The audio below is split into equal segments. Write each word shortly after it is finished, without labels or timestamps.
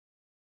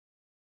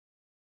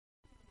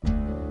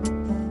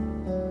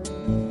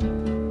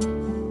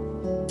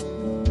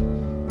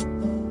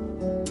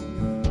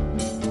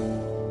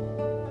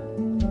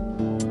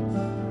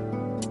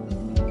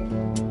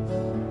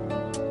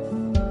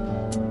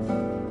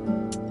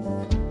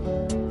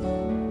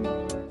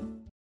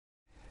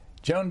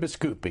Joan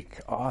Buskupic,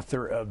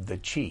 author of The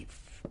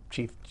Chief,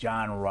 Chief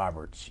John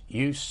Roberts.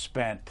 You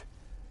spent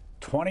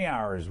 20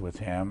 hours with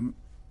him,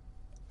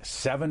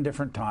 7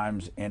 different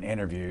times in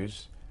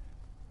interviews,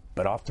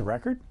 but off the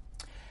record?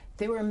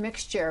 They were a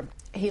mixture.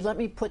 He let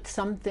me put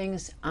some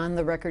things on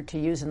the record to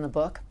use in the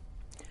book,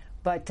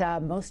 but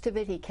most of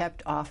it he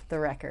kept off the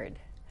record.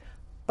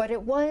 But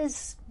it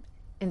was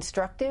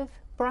instructive,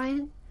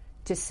 Brian,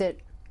 to sit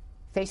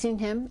facing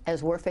him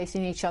as we're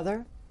facing each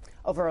other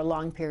over a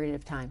long period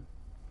of time.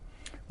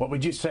 What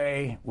would you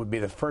say would be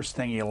the first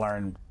thing you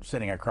learned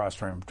sitting across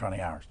from him for 20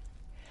 hours?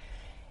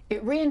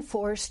 It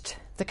reinforced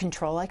the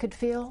control I could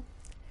feel.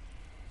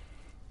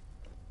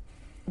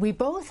 We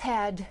both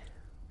had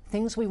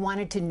things we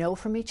wanted to know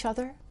from each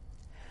other.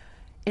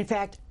 In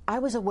fact, I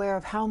was aware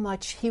of how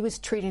much he was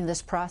treating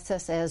this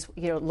process as,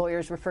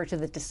 lawyers refer to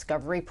the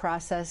discovery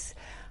process.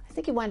 I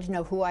think he wanted to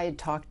know who I had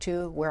talked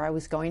to, where I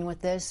was going with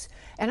this.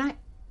 And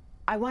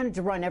I wanted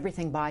to run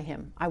everything by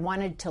him. I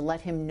wanted to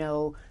let him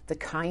know the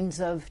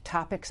kinds of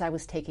topics I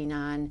was taking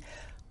on.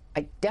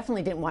 I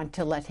definitely didn't want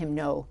to let him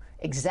know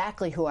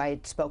exactly who I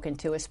had spoken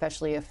to,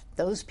 especially if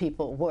those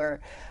people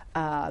were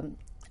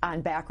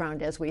on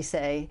background, as we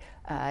say,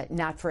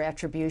 not for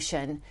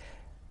attribution.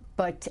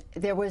 But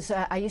there was,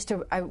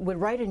 I would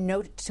write a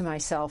note to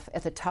myself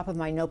at the top of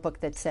my notebook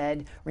that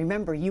said,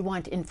 remember, you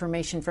want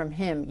information from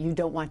him. You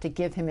don't want to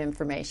give him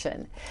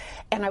information.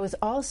 And I was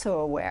also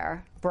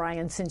aware,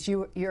 Brian, since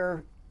you've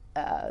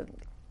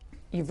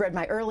read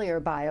my earlier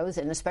bios,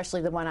 and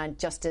especially the one on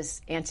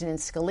Justice Antonin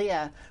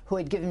Scalia, who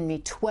had given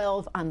me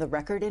 12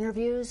 on-the-record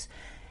interviews,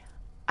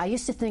 I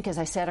used to think as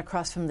I sat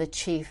across from the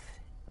chief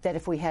that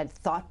if we had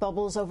thought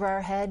bubbles over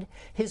our head,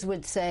 his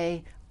would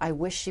say, I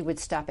wish she would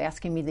stop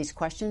asking me these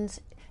questions,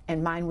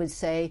 and mine would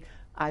say,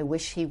 I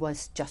wish he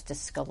was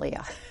Justice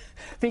Scalia.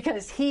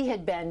 Because he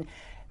had been,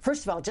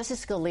 first of all,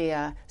 Justice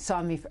Scalia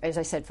saw me, as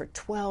I said, for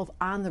 12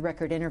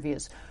 on-the-record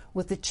interviews.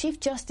 With the Chief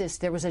Justice,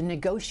 there was a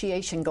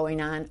negotiation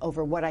going on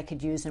over what I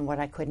could use and what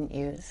I couldn't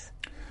use.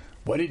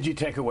 What did you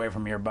take away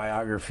from your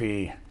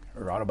biography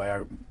or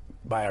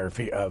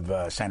autobiography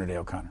of Sandra Day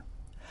O'Connor?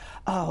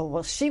 Oh,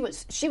 well, she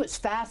was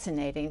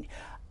fascinating.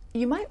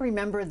 You might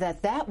remember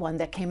that one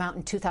that came out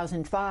in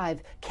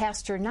 2005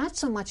 cast her not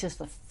so much as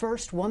the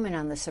first woman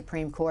on the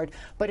Supreme Court,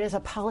 but as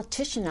a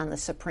politician on the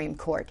Supreme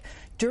Court.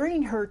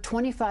 During her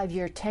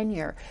 25-year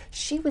tenure,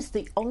 she was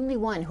the only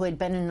one who had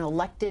been an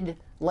elected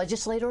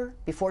legislator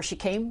before she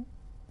came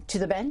to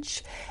the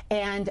bench.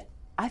 And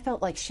I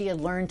felt like she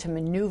had learned to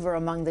maneuver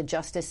among the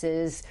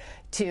justices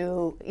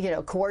to,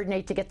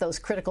 coordinate to get those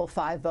critical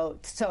 5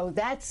 votes. So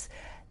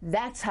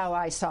that's how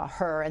I saw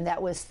her, and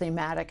that was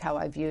thematic how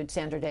I viewed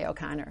Sandra Day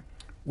O'Connor.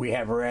 We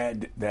have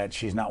read that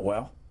she's not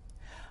well.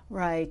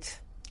 Right.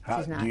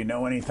 She's not. Do you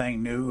know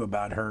anything new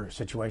about her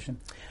situation?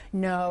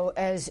 No.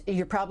 As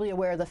you're probably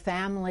aware, the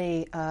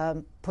family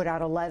put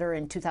out a letter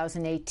in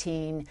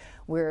 2018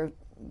 where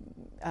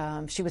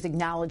she was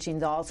acknowledging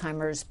the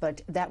Alzheimer's,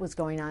 but that was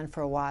going on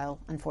for a while,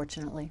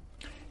 unfortunately.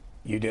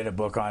 You did a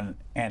book on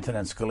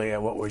Antonin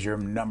Scalia. What was your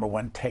number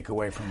one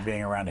takeaway from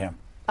being around him?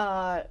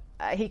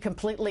 He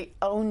completely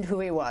owned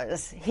who he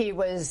was. He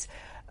was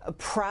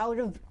proud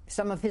of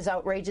some of his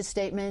outrageous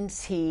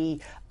statements. He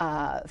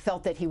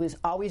felt that he was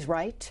always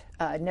right,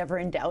 never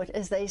in doubt,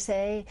 as they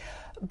say.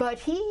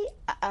 But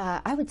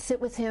I would sit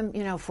with him,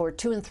 for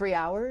 2 and 3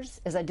 hours,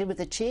 as I did with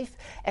the chief,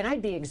 and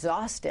I'd be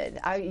exhausted.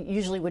 I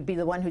usually would be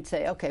the one who'd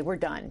say, okay, we're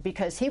done,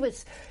 because he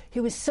was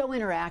so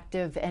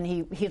interactive, and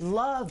he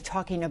loved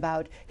talking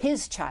about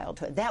his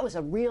childhood. That was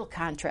a real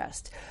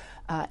contrast.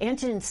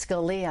 Antonin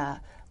Scalia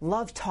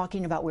loved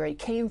talking about where he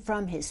came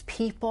from, his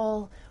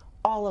people,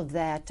 all of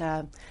that.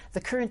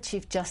 The current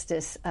Chief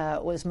Justice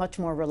was much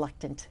more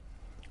reluctant.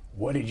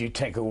 What did you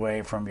take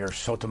away from your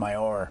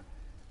Sotomayor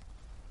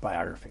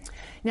biography?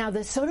 Now,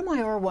 the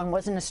Sotomayor one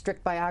wasn't a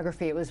strict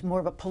biography. It was more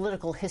of a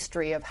political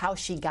history of how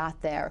she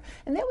got there.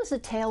 And that was a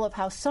tale of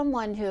how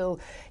someone who,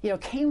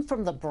 came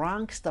from the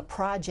Bronx, the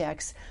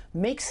projects,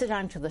 makes it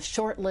onto the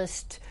short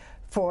list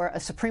for a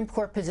Supreme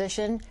Court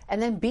position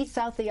and then beats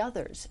out the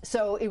others.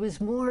 So it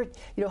was more,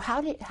 how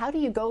do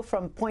you go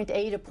from point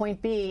A to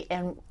point B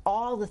and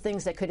all the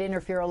things that could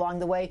interfere along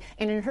the way?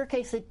 And in her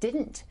case, it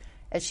didn't,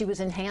 as she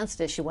was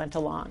enhanced as she went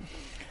along.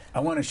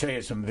 I want to show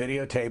you some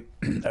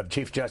videotape of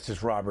Chief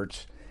Justice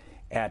Roberts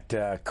at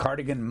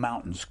Cardigan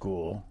Mountain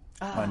School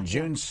on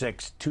June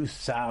 6,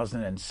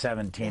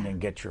 2017, and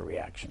get your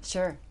reaction.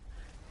 Sure.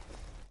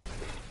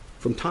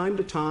 From time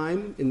to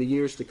time in the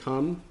years to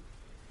come,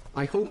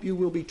 I hope you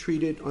will be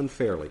treated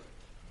unfairly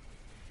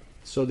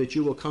so that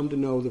you will come to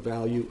know the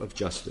value of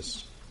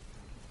justice.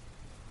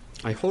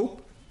 I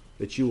hope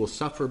that you will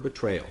suffer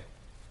betrayal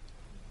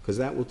because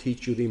that will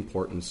teach you the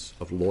importance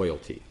of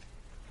loyalty.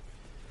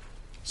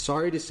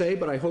 Sorry to say,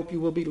 but I hope you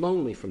will be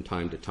lonely from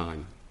time to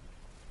time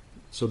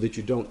so that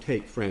you don't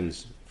take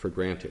friends for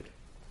granted.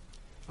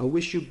 I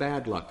wish you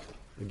bad luck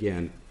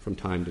again from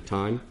time to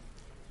time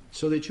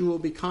so that you will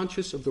be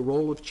conscious of the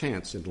role of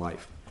chance in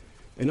life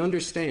and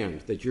understand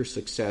that your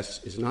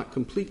success is not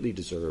completely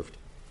deserved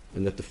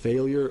and that the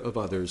failure of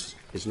others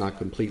is not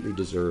completely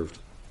deserved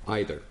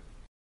either.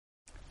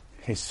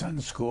 His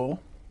son's school?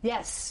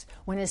 Yes,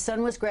 when his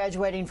son was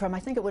graduating from, I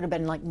think it would have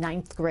been like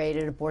 9th grade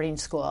at a boarding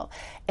school.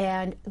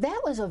 And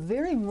that was a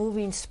very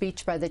moving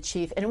speech by the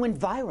chief, and it went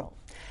viral.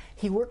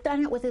 He worked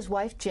on it with his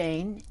wife,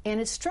 Jane, and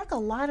it struck a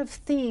lot of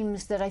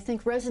themes that I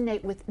think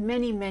resonate with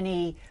many,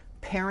 many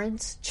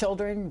parents,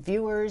 children,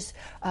 viewers.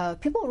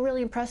 People were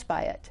really impressed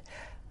by it.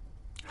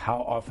 How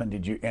often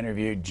did you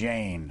interview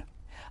Jane?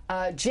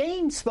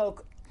 Jane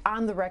spoke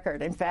on the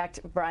record. In fact,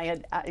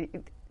 Brian,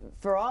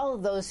 for all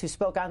of those who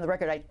spoke on the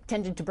record, I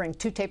tended to bring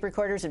 2 tape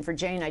recorders, and for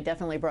Jane, I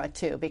definitely brought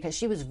 2 because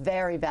she was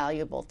very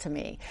valuable to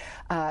me.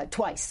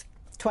 Twice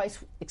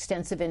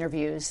extensive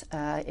interviews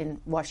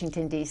in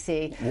Washington,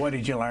 D.C. What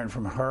did you learn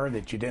from her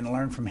that you didn't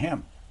learn from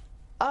him?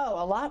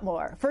 Oh, a lot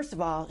more. First of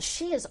all,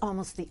 she is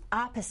almost the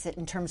opposite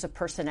in terms of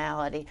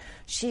personality.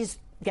 She's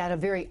got a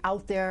very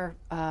out there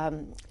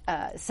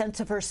sense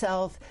of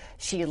herself.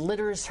 She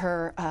litters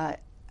her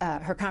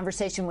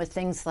conversation with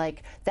things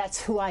like, that's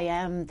who I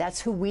am,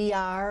 that's who we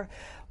are,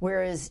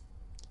 whereas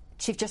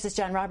Chief Justice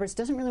John Roberts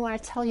doesn't really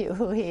want to tell you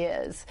who he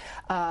is.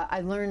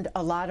 I learned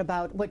a lot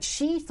about what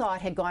she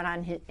thought had gone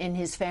on in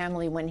his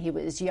family when he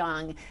was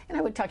young, and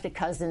I would talk to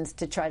cousins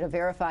to try to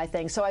verify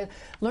things. So I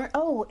learned,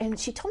 and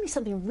she told me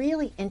something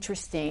really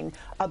interesting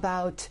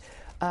about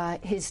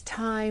his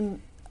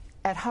time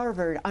at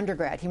Harvard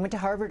undergrad. He went to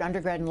Harvard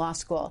undergrad and law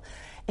school,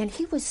 and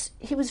he was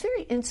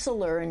very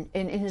insular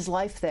in his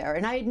life there.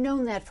 And I had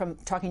known that from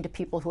talking to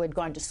people who had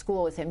gone to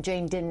school with him.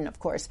 Jane didn't, of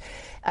course.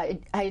 I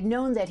had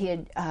known that he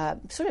had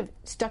sort of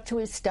stuck to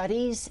his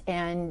studies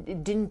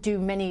and didn't do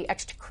many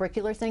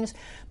extracurricular things.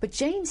 But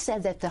Jane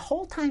said that the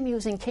whole time he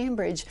was in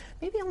Cambridge,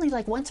 maybe only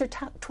like once or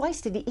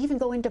twice did he even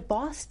go into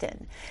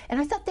Boston.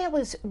 And I thought that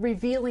was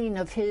revealing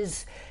of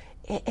his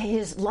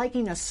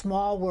liking a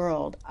small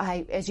world.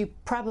 As you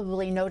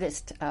probably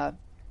noticed,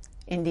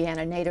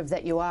 Indiana native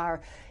that you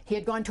are, he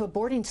had gone to a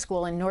boarding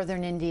school in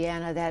northern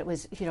Indiana that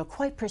was,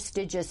 quite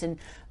prestigious and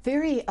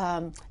very,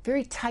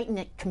 very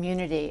tight-knit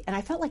community. And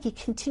I felt like he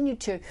continued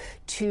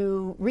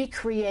to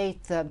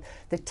recreate the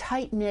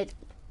tight-knit,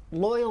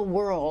 loyal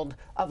world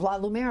of La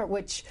Lumiere,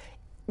 which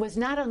was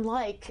not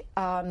unlike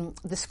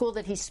the school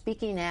that he's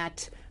speaking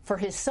at for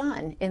his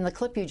son in the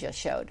clip you just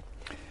showed.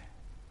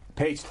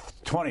 Page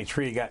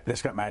 23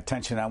 got my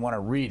attention. I want to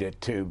read it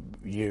to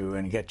you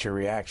and get your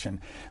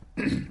reaction.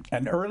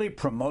 An early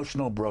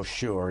promotional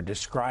brochure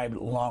described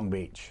Long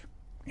Beach,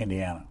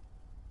 Indiana,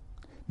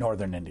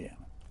 northern Indiana,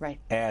 right,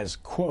 as,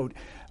 quote,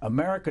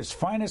 America's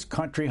finest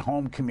country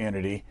home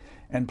community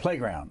and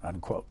playground,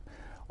 unquote,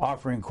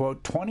 offering,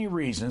 quote, 20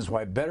 reasons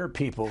why better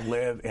people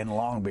live in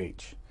Long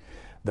Beach.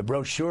 The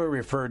brochure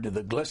referred to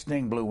the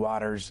glistening blue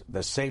waters,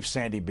 the safe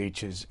sandy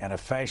beaches, and a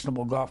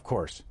fashionable golf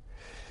course.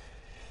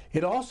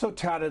 It also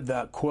touted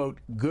the, quote,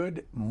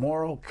 good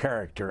moral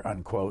character,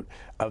 unquote,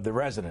 of the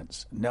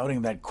residents,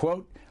 noting that,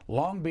 quote,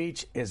 Long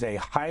Beach is a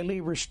highly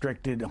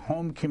restricted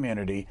home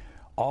community.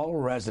 All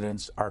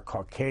residents are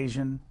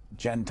Caucasian,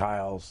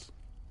 Gentiles,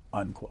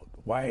 unquote.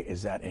 Why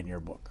is that in your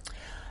book?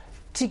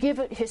 To give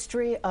a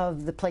history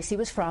of the place he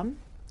was from,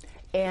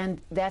 and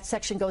that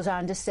section goes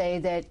on to say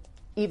that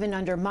even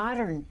under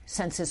modern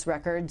census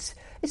records,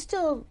 it's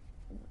still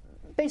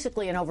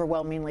basically an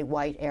overwhelmingly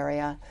white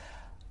area.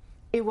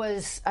 I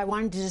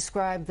wanted to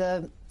describe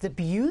the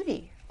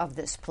beauty of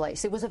this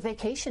place. It was a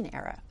vacation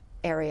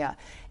area.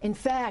 In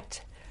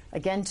fact,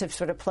 again, to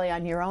sort of play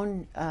on your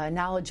own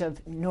knowledge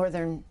of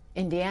northern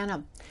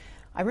Indiana,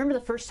 I remember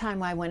the first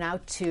time I went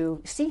out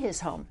to see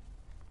his home.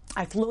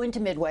 I flew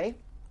into Midway,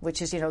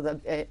 which is,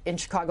 in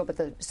Chicago, but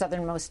the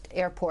southernmost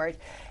airport,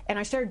 and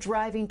I started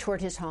driving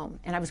toward his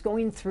home. And I was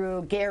going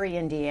through Gary,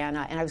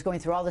 Indiana, and I was going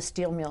through all the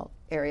steel mill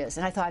areas.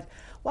 And I thought,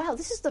 wow,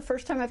 this is the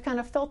first time I've kind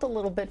of felt a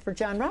little bit for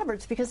John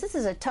Roberts, because this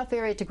is a tough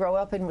area to grow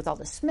up in with all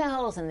the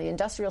smells and the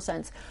industrial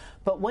sense.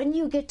 But when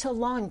you get to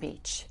Long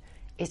Beach,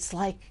 it's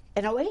like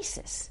an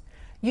oasis.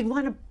 You'd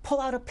want to pull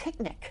out a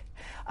picnic.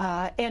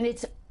 And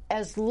it's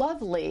as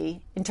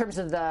lovely in terms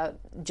of the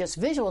just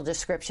visual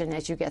description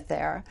as you get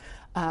there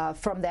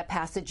from that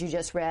passage you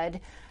just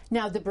read.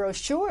 Now, the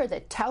brochure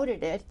that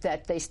touted it,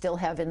 that they still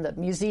have in the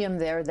museum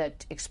there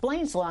that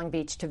explains Long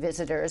Beach to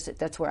visitors,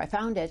 that's where I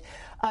found it,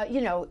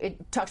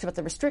 it talks about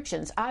the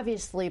restrictions.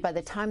 Obviously, by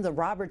the time the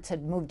Roberts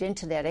had moved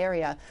into that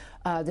area,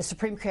 the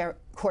Supreme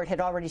Court had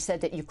already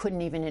said that you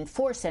couldn't even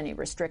enforce any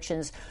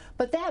restrictions,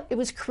 but that it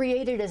was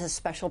created as a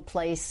special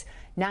place,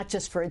 not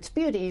just for its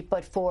beauty,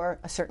 but for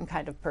a certain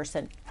kind of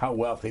person. How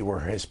wealthy were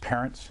his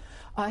parents?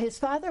 His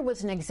father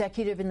was an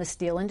executive in the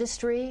steel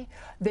industry.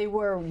 They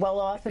were well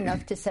off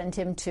enough to send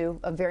him to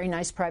a very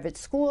nice private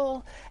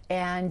school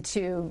and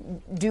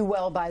to do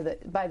well by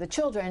the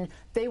children.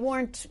 They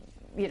weren't,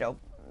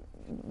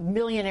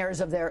 millionaires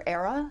of their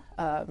era,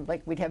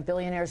 like we'd have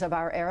billionaires of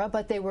our era,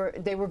 but they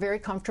were very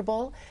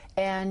comfortable.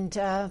 And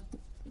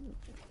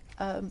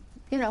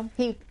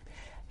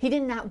He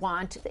did not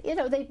want,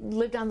 they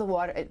lived on the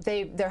water.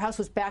 Their house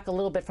was back a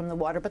little bit from the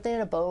water, but they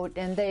had a boat,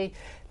 and they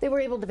were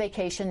able to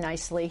vacation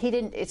nicely.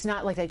 It's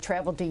not like they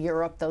traveled to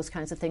Europe, those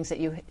kinds of things that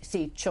you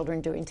see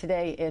children doing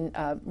today in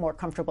more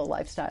comfortable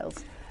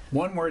lifestyles.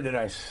 One word that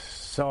I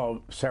saw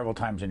several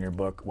times in your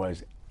book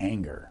was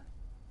anger.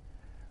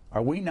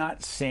 Are we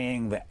not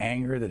seeing the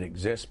anger that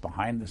exists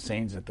behind the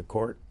scenes at the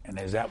court? And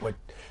is that what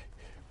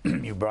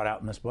you brought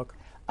out in this book?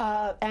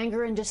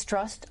 Anger and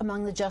distrust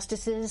among the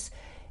justices.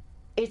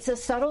 It's a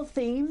subtle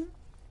theme.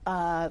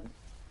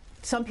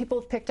 Some people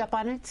have picked up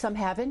on it, some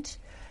haven't.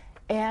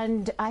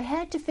 And I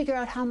had to figure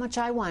out how much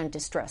I wanted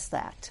to stress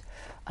that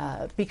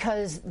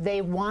because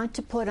they want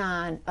to put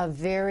on a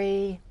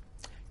very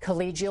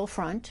collegial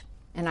front,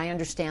 and I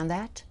understand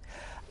that.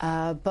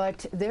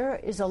 But there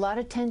is a lot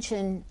of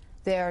tension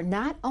there,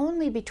 not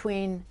only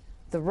between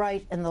the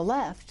right and the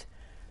left,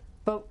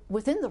 but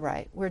within the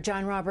right, where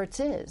John Roberts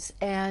is.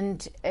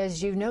 And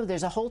as you know,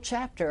 there's a whole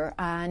chapter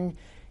on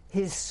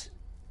his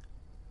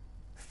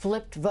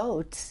flipped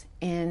votes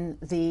in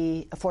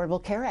the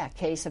Affordable Care Act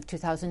case of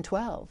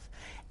 2012.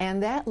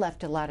 And that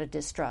left a lot of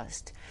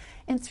distrust.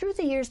 And through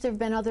the years, there have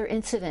been other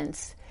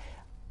incidents.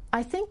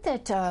 I think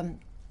that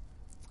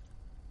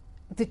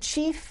the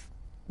chief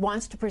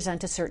wants to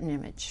present a certain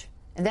image.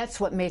 And that's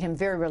what made him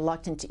very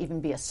reluctant to even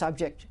be a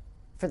subject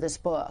for this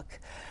book.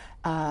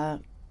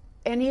 And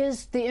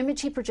the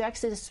image he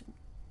projects is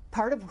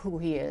part of who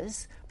he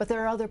is, but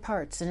there are other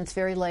parts, and it's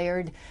very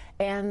layered,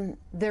 and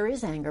there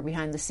is anger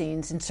behind the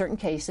scenes in certain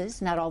cases,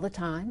 not all the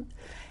time,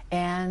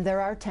 and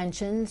there are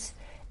tensions,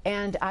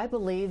 and I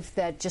believe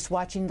that just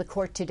watching the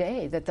court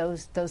today, that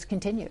those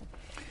continue.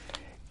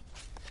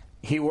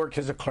 He worked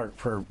as a clerk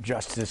for Chief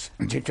Justice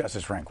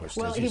Rehnquist.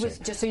 Well, he was,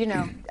 just so you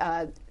know,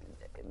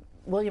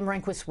 William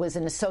Rehnquist was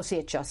an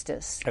associate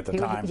justice. At the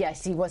time?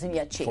 Yes, he wasn't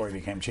yet chief. Before he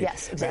became chief.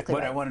 Yes, exactly.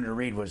 What I wanted to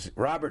read was,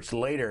 Roberts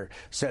later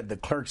said the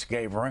clerks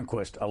gave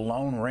Rehnquist a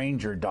Lone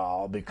Ranger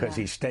doll because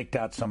he staked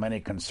out so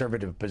many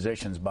conservative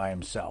positions by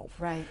himself.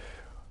 Right.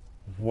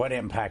 What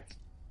impact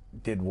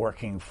did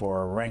working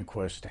for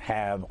Rehnquist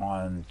have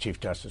on Chief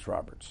Justice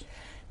Roberts?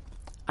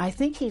 I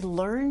think he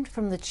learned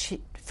from the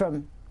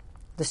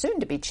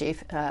soon-to-be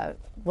chief.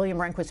 William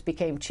Rehnquist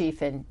became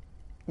chief in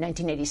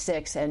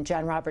 1986, and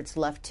John Roberts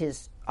left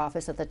his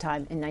office at the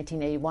time in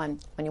 1981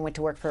 when he went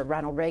to work for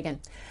Ronald Reagan.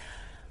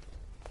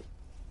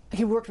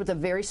 He worked with a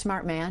very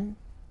smart man.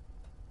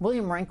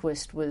 William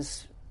Rehnquist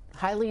was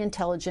highly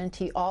intelligent.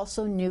 He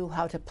also knew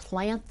how to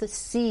plant the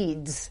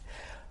seeds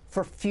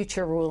for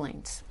future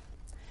rulings.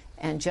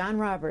 And John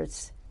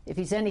Roberts, if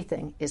he's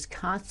anything, is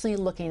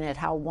constantly looking at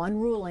how one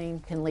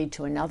ruling can lead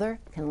to another,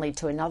 can lead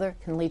to another,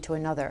 can lead to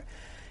another.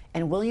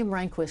 And William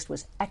Rehnquist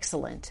was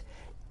excellent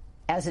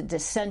as a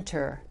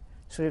dissenter,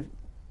 sort of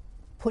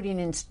putting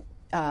in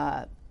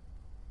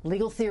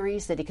legal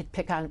theories that he could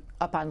pick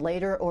up on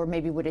later, or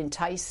maybe would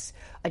entice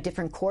a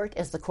different court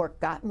as the court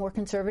got more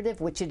conservative,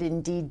 which it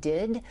indeed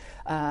did.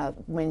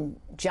 When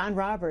John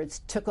Roberts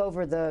took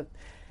over the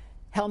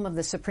helm of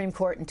the Supreme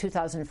Court in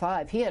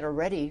 2005, he had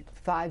already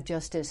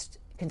 5-justice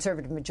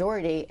conservative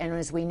majority, and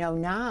as we know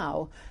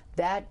now,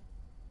 that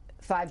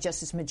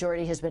 5-justice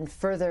majority has been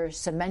further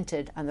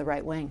cemented on the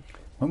right wing.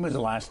 When was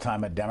the last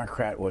time a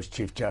Democrat was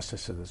Chief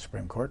Justice of the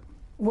Supreme Court?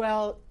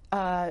 Well,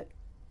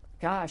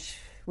 gosh,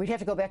 we'd have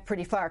to go back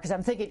pretty far, because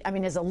I'm thinking,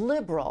 as a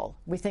liberal,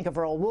 we think of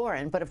Earl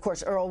Warren, but of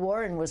course Earl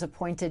Warren was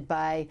appointed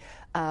by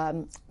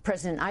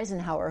President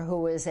Eisenhower,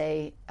 who was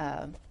a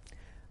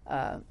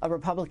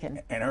Republican.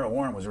 And Earl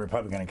Warren was a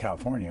Republican in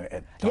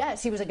California.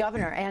 Yes, he was a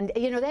governor, and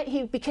that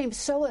he became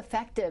so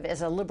effective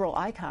as a liberal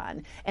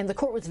icon, and the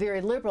court was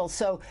very liberal.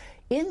 So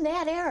in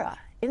that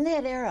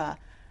era,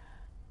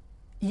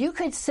 you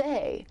could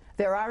say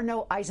there are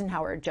no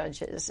Eisenhower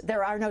judges,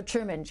 there are no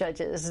Truman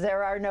judges,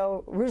 there are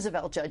no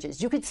Roosevelt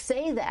judges. You could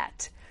say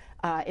that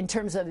in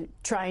terms of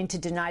trying to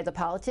deny the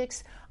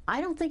politics.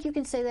 I don't think you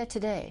can say that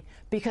today,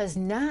 because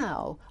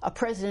now a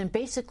president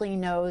basically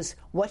knows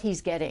what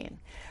he's getting.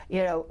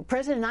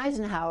 President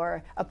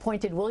Eisenhower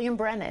appointed William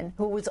Brennan,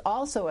 who was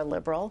also a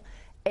liberal,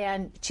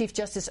 and Chief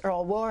Justice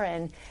Earl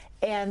Warren,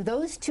 and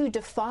those two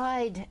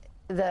defied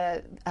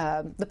the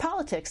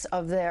politics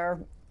of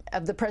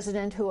the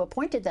president who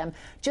appointed them,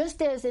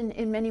 just as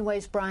in many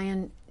ways,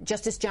 Brian,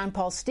 Justice John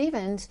Paul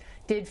Stevens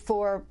did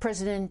for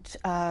President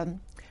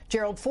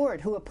Gerald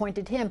Ford, who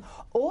appointed him,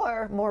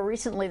 or more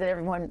recently that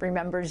everyone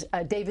remembers,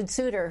 David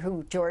Souter,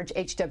 who George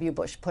H.W.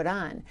 Bush put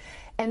on.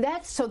 And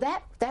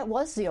that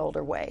was the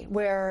older way,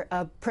 where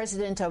a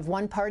president of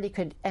one party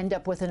could end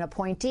up with an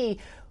appointee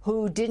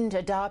who didn't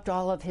adopt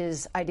all of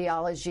his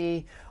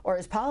ideology or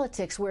his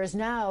politics, whereas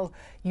now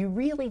you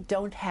really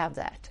don't have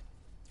that.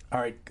 All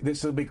right,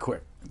 this will be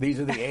quick. These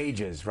are the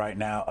ages right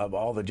now of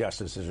all the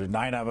justices. There's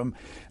 9 of them.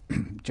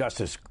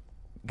 Justice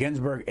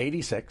Ginsburg,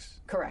 86.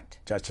 Correct.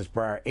 Justice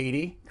Breyer,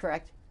 80.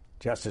 Correct.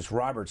 Justice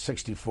Roberts,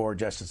 64.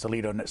 Justice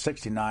Alito,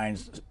 69.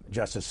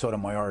 Justice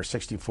Sotomayor,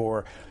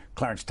 64.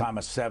 Clarence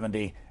Thomas,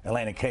 70.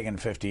 Elena Kagan,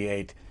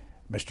 58.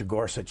 Mr.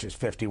 Gorsuch is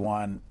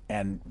 51,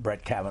 and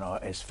Brett Kavanaugh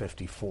is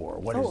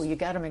 54. You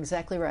got him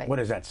exactly right. What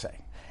does that say?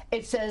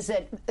 It says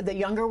that the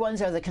younger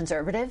ones are the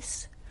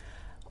conservatives.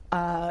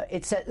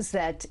 It says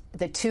that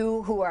the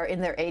two who are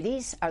in their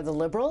 80s are the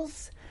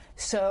liberals.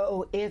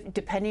 So if,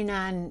 depending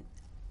on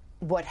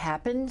what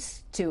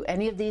happens to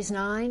any of these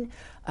 9,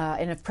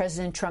 and if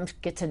President Trump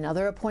gets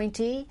another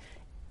appointee,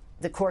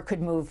 the court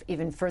could move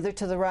even further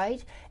to the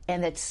right,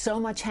 and that so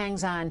much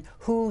hangs on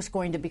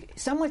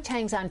so much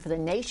hangs on for the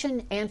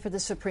nation and for the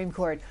Supreme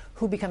Court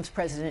who becomes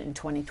president in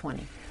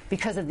 2020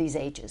 because of these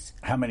ages.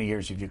 How many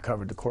years have you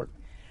covered the court?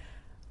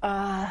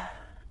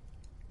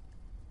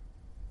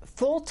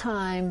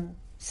 Full-time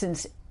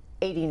since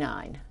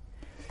 '89.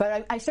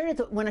 But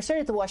when I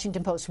started at the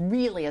Washington Post,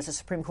 really as a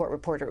Supreme Court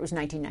reporter, it was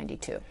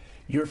 1992.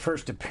 Your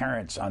first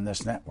appearance on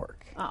this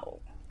network.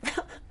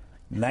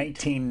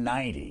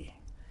 1990.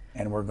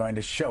 And we're going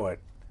to show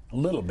it, a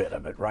little bit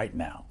of it right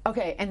now.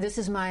 Okay, and this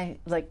is my,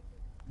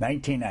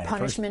 1990.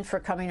 punishment for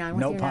coming on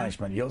with you No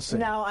punishment, you'll see.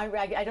 No, I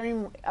don't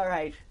even, all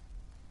right.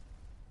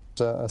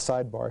 A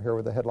sidebar here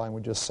with the headline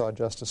we just saw,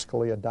 Justice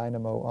Scalia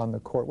dynamo on the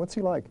court. What's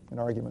he like in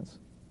arguments?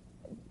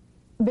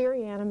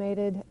 Very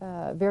animated,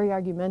 very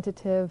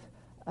argumentative,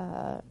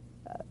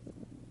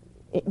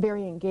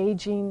 very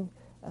engaging,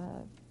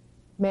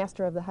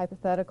 master of the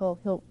hypothetical.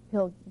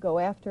 He'll go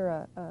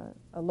after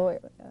a lawyer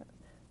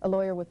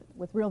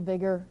with real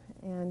vigor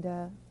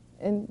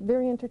and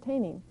very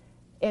entertaining.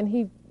 And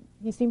he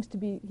seems to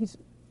be, he's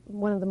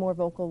one of the more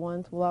vocal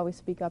ones. Will always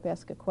speak up,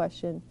 ask a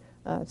question,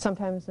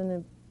 sometimes in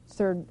a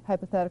absurd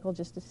hypothetical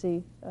just to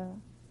see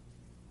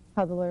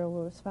how the lawyer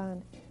will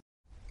respond.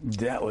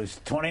 That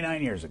was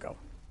 29 years ago.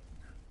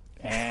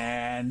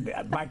 And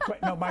my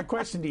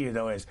question to you,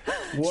 though, is...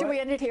 Should we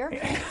end it here?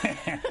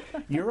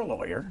 You're a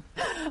lawyer.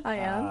 I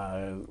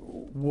am.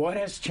 What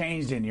has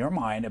changed in your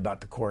mind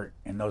about the court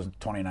in those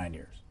 29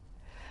 years?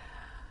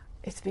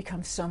 It's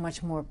become so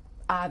much more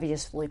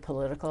obviously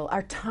political.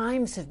 Our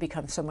times have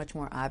become so much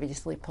more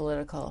obviously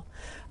political.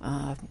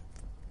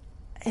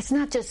 It's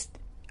not just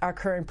our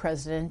current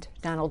president,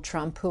 Donald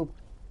Trump, who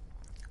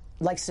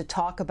likes to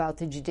talk about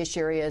the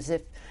judiciary as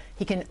if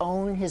he can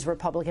own his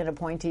Republican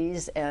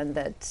appointees and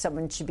that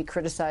someone should be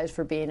criticized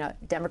for being a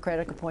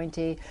Democratic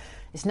appointee.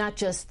 It's not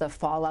just the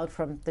fallout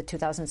from the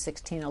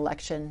 2016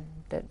 election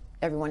that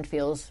everyone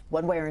feels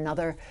one way or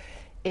another.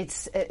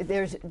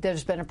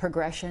 There's been a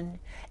progression.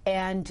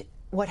 And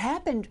what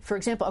happened, for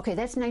example, okay,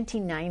 that's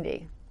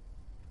 1990.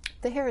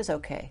 The hair is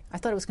okay. I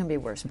thought it was going to be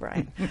worse,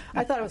 Brian.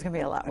 I thought it was going to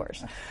be a lot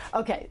worse.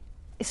 Okay,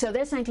 so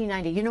that's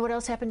 1990. You know what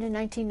else happened in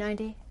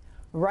 1990?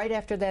 Right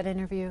after that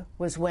interview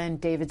was when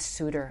David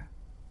Souter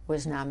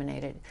was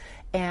nominated.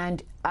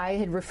 And I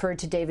had referred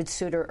to David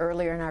Souter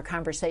earlier in our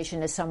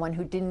conversation as someone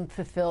who didn't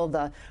fulfill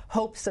the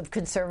hopes of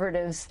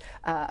conservatives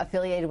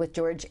affiliated with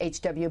George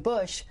H.W.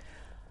 Bush.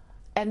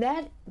 And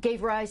that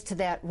gave rise to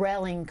that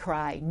rallying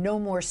cry, no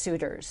more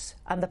suitors,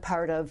 on the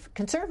part of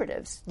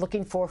conservatives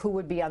looking for who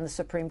would be on the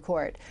Supreme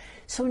Court.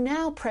 So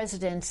now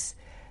presidents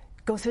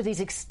go through these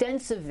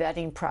extensive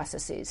vetting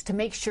processes to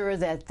make sure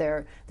that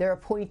their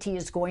appointee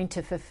is going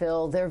to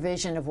fulfill their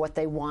vision of what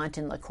they want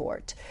in the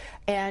court.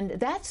 And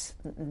that's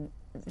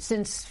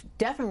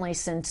definitely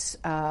since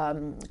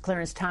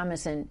Clarence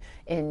Thomas in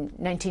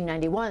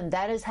 1991,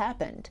 that has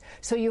happened.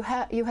 So you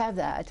have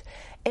that.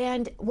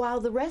 And while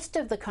the rest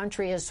of the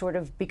country has sort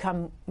of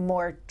become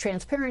more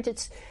transparent,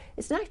 it's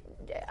not.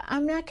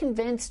 I'm not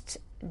convinced,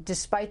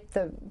 despite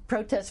the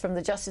protests from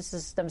the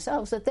justices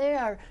themselves, that they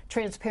are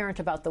transparent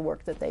about the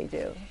work that they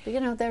do. You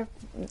know, they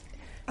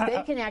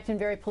can act in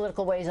very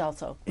political ways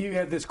also. You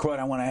had this quote.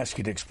 I want to ask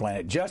you to explain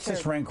it.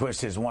 Justice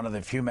Rehnquist is one of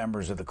the few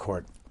members of the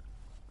court,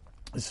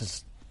 this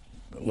is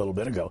a little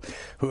bit ago,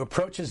 who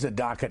approaches the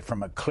docket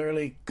from a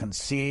clearly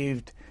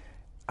conceived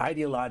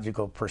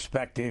ideological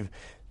perspective.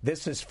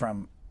 This is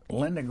from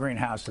Linda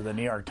Greenhouse of the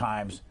New York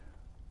Times,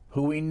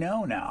 who we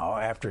know now,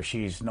 after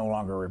she's no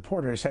longer a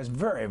reporter, has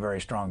very,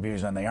 very strong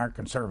views, and they aren't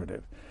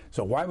conservative.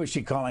 So why was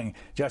she calling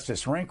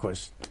Justice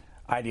Rehnquist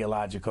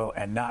ideological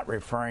and not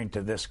referring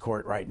to this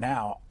court right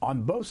now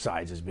on both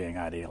sides as being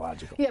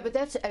ideological? Yeah, but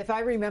that's, if I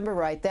remember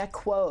right, that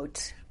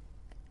quote,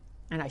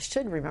 and I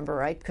should remember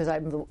right because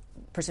I'm the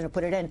person who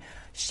put it in,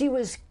 she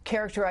was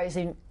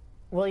characterizing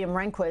William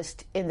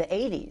Rehnquist in the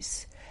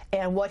 80s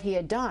and what he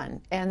had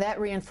done. And that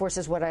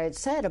reinforces what I had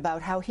said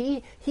about how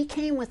he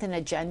came with an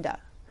agenda.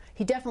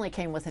 He definitely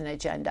came with an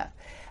agenda.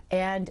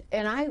 And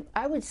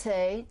I would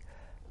say,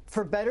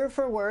 for better or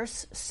for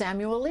worse,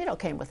 Samuel Alito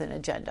came with an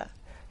agenda.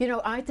 You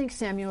know, I think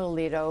Samuel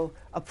Alito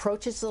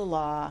approaches the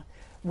law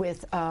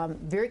with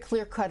very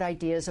clear-cut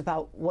ideas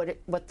about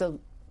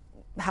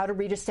how to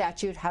read a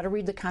statute, how to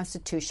read the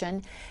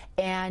Constitution,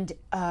 and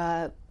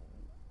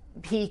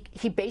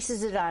he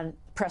bases it on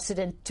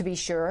precedent, to be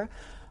sure,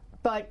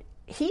 but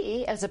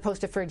he, as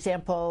opposed to, for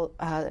example,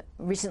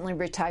 recently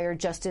retired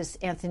Justice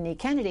Anthony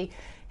Kennedy,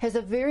 has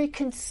a very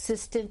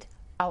consistent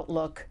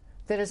outlook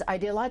that is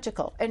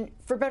ideological, and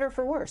for better or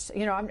for worse.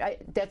 You know,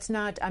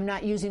 I'm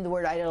not using the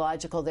word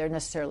ideological there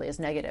necessarily as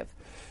negative.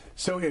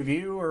 So if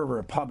you were a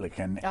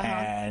Republican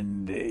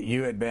and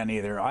you had been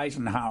either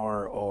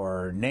Eisenhower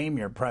or name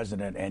your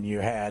president, and you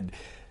had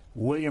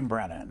William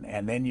Brennan,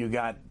 and then you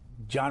got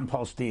John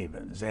Paul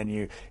Stevens, and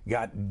you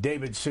got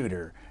David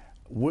Souter,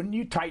 wouldn't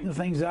you tighten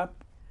things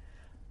up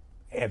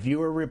if you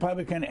were a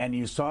Republican and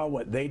you saw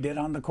what they did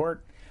on the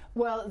court?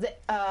 Well,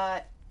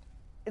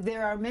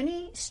 there are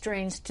many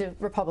strains to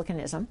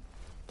Republicanism.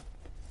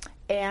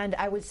 And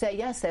I would say,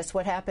 yes, that's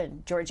what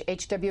happened. George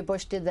H.W.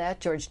 Bush did that.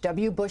 George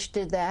W. Bush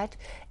did that.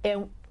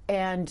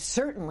 And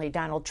certainly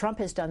Donald Trump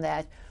has done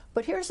that.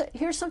 But here's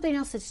something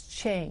else that's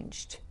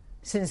changed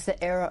since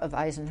the era of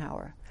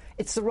Eisenhower.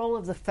 It's the role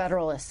of the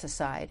Federalist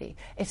Society.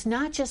 It's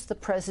not just the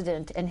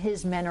president and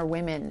his men or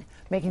women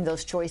making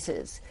those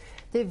choices.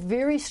 They're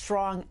very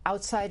strong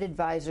outside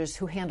advisors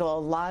who handle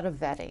a lot of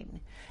vetting.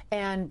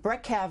 And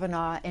Brett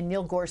Kavanaugh and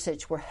Neil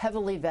Gorsuch were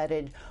heavily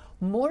vetted,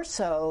 more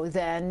so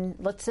than,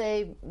 let's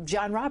say,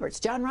 John Roberts.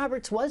 John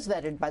Roberts was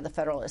vetted by the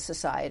Federalist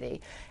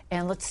Society.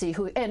 And let's see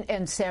who,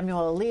 and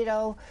Samuel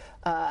Alito,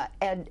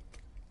 and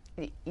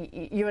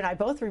you and I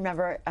both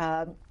remember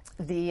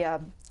the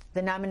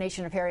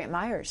nomination of Harriet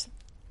Miers.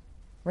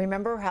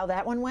 Remember how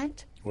that one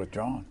went?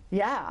 Withdrawn.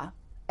 Yeah.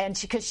 And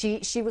because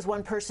she was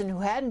one person who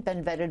hadn't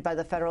been vetted by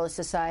the Federalist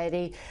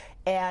Society.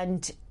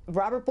 And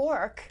Robert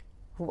Bork,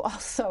 who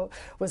also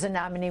was a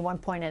nominee one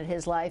point in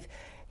his life,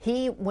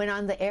 he went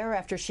on the air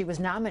after she was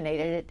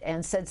nominated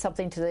and said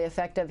something to the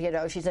effect of,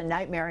 she's a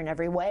nightmare in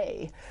every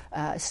way.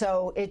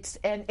 So it's,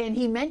 and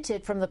he meant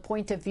it from the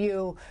point of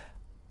view,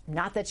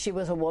 not that she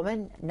was a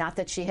woman, not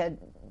that she had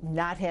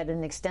not had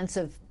an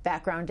extensive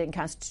background in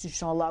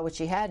constitutional law, which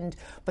she hadn't,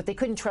 but they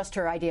couldn't trust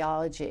her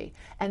ideology.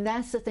 And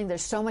that's the thing.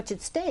 There's so much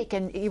at stake.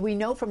 And we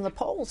know from the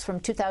polls from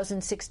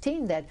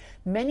 2016 that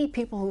many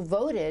people who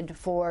voted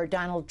for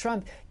Donald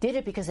Trump did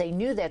it because they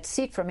knew that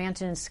seat from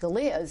Antonin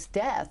Scalia's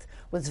death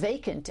was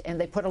vacant, and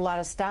they put a lot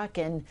of stock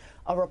in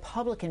a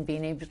Republican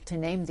being able to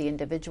name the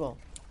individual.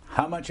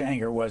 How much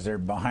anger was there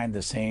behind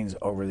the scenes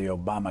over the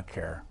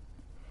Obamacare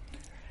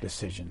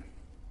decision?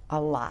 A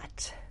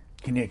lot.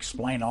 Can you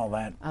explain all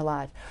that? A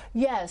lot.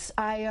 Yes,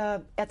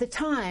 I at the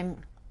time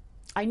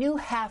I knew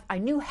half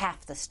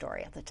the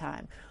story at the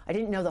time. I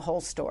didn't know the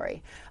whole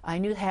story. I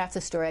knew half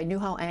the story. I knew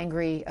how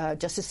angry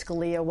Justice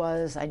Scalia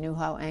was. I knew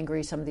how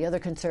angry some of the other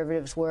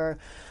conservatives were,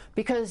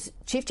 because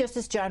Chief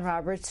Justice John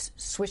Roberts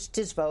switched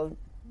his vote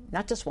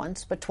not just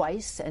once but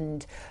twice,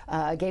 and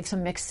gave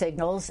some mixed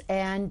signals,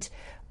 and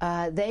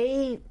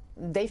they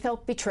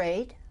felt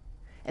betrayed.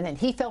 And then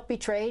he felt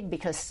betrayed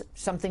because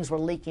some things were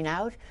leaking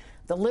out.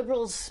 The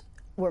liberals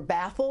were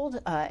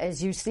baffled.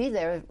 As you see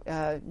there,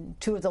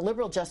 two of the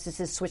liberal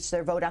justices switched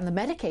their vote on the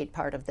Medicaid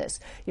part of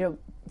this.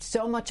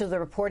 So much of the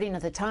reporting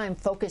at the time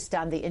focused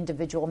on the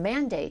individual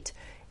mandate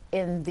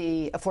in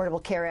the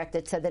Affordable Care Act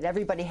that said that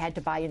everybody had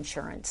to buy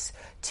insurance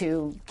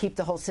to keep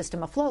the whole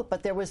system afloat.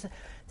 But there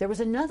was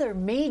another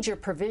major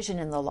provision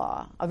in the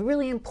law, a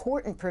really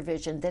important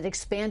provision that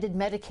expanded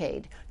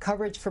Medicaid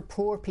coverage for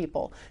poor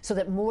people, so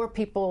that more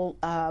people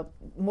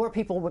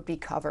would be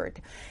covered,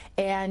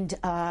 and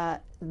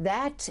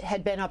that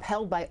had been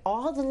upheld by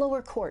all the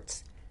lower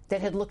courts that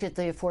had looked at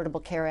the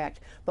Affordable Care Act.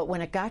 But when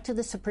it got to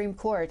the Supreme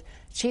Court,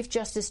 Chief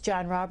Justice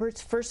John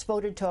Roberts first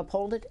voted to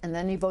uphold it, and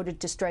then he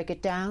voted to strike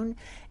it down.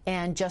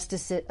 And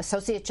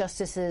Associate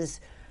Justices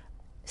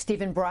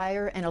Stephen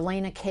Breyer and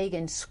Elena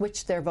Kagan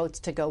switched their votes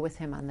to go with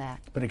him on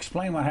that. But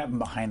explain what happened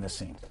behind the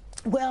scenes.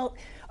 Well,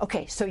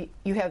 okay, so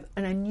you have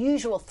an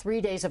unusual 3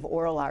 days of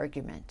oral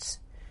arguments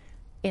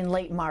in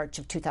late March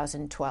of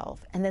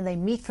 2012. And then they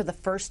meet for the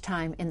first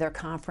time in their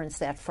conference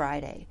that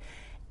Friday.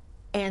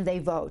 And they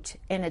vote,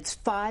 and it's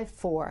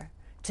 5-4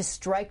 to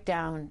strike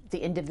down the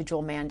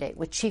individual mandate,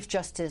 with Chief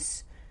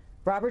Justice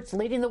Roberts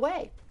leading the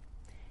way.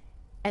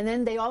 And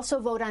then they also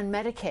vote on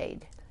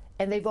Medicaid,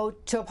 and they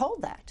vote to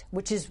uphold that,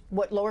 which is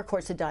what lower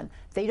courts had done.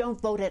 They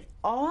don't vote at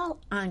all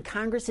on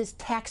Congress's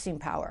taxing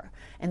power.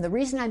 And the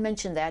reason I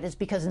mention that is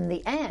because in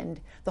the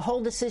end, the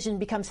whole decision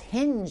becomes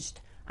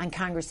hinged on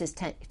Congress's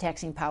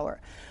taxing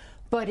power.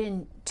 But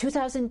in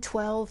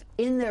 2012,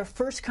 in their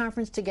first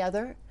conference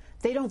together,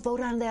 they don't vote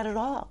on that at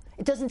all.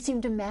 It doesn't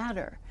seem to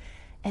matter.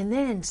 And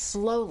then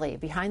slowly,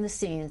 behind the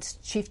scenes,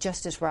 Chief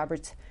Justice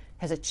Roberts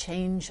has a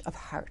change of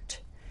heart.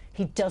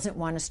 He doesn't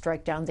want to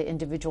strike down the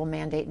individual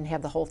mandate and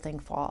have the whole thing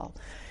fall.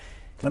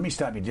 Let me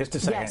stop you just a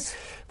second. Yes.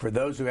 For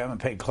those who haven't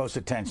paid close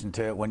attention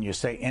to it, when you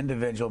say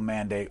individual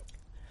mandate,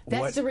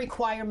 that's the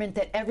requirement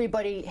that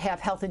everybody have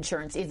health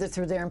insurance, either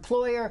through their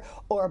employer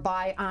or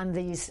buy on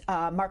these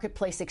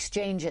marketplace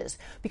exchanges.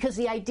 Because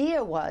the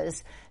idea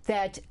was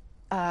that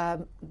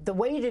the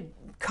way to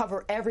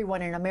cover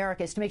everyone in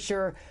America is to make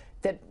sure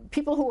that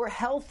people who were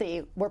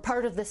healthy were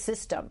part of the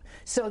system,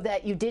 so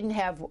that you didn't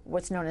have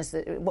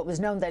what was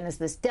known then as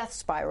this death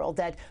spiral,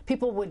 that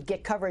people would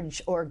get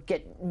coverage or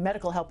get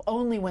medical help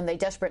only when they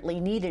desperately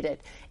needed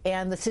it,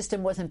 and the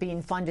system wasn't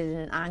being funded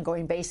on an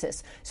ongoing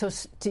basis. So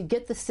to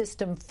get the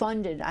system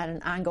funded on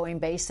an ongoing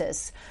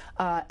basis,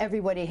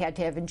 everybody had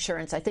to have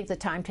insurance. I think the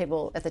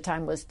timetable at the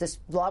time was this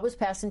law was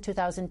passed in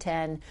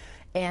 2010,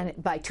 and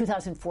by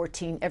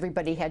 2014,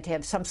 everybody had to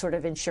have some sort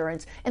of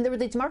insurance, and there were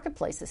these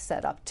marketplaces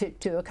set up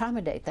to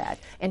accommodate that.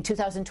 And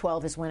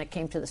 2012 is when it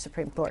came to the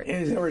Supreme Court.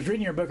 As I was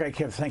reading your book, I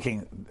kept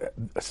thinking,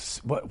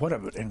 what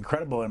an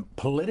incredible and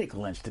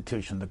political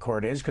institution the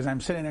court is, because I'm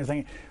sitting there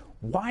thinking,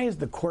 why is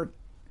the court,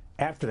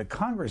 after the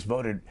Congress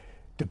voted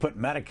to put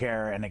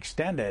Medicare and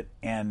extend it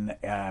and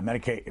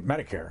Medicaid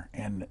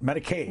and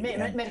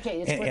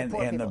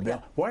the bill,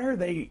 yeah. Why are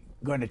they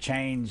going to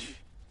change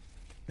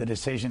the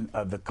decision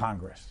of the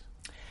Congress?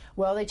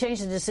 Well, they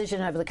changed the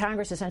decision of the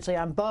Congress essentially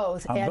on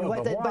both. But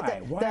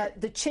why?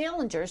 The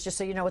challengers, just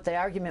so you know what the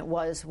argument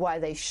was, why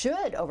they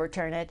should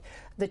overturn it,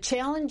 the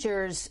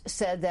challengers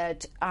said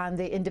that on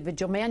the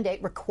individual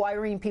mandate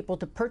requiring people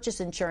to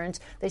purchase insurance,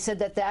 they said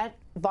that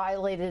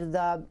violated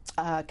the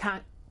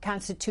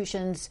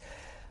Constitution's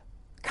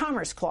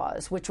Commerce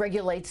Clause, which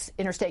regulates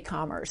interstate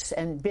commerce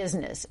and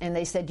business. And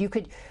they said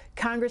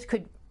Congress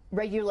could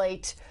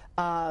regulate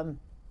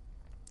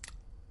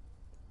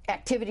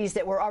activities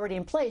that were already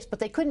in place, but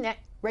they couldn't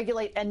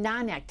regulate a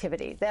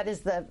non-activity. That is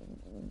the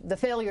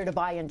failure to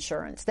buy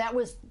insurance. That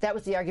was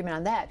the argument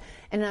on that.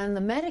 And on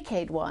the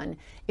Medicaid one,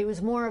 it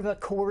was more of a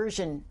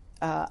coercion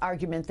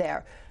argument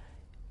there.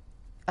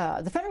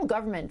 The federal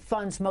government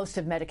funds most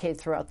of Medicaid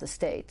throughout the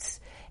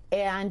states,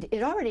 and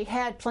it already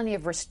had plenty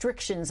of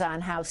restrictions on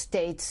how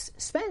states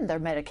spend their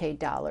Medicaid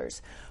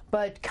dollars.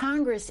 But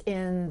Congress,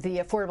 in the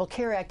Affordable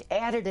Care Act,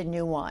 added a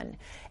new one.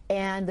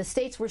 And the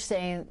states were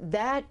saying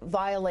that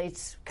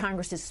violates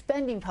Congress's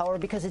spending power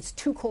because it's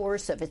too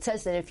coercive. It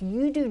says that if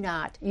you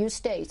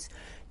states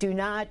do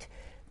not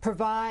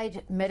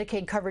provide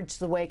Medicaid coverage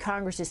the way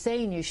Congress is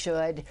saying you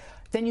should,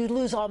 then you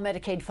lose all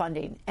Medicaid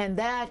funding. And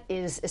that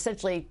is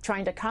essentially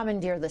trying to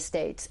commandeer the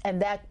states,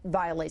 and that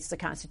violates the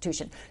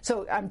Constitution.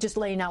 So I'm just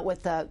laying out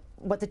what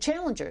the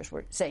challengers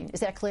were saying.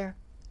 Is that clear?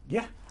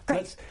 Yeah.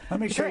 Great. Let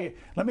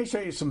me show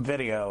you some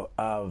video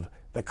of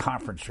the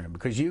conference room,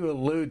 because you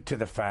allude to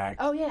the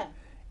fact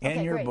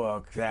in your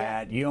book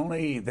that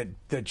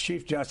the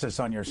Chief Justice,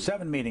 on your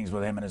 7 meetings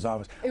with him in his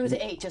office. It was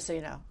 8, just so you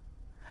know.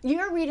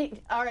 You're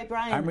reading. All right,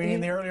 Brian. I'm reading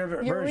the earlier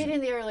version. You're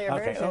reading the earlier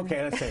version.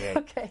 Okay, let's say 8.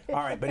 Okay. All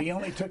right, but he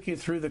only took you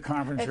through the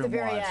conference room at the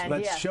very once. end.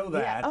 Let's show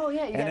that. Yeah. Oh,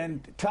 yeah. And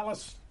then tell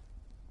us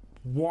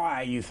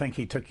why you think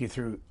he took you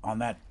through on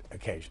that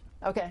occasion.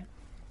 Okay.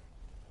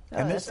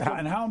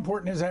 And how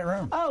important is that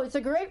room? Oh, it's a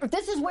great.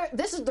 This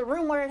is the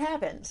room where it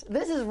happens.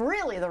 This is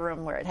really the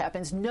room where it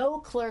happens. No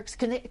clerks.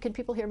 Can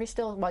people hear me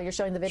still while you're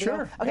showing the video?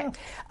 Sure. Okay.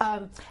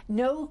 Yeah.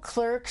 No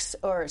clerks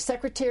or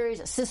secretaries,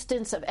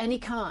 assistants of any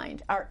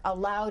kind are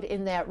allowed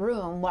in that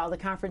room while the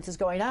conference is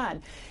going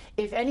on.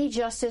 If any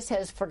justice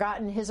has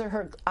forgotten his or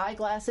her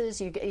eyeglasses,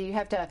 you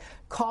have to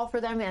call for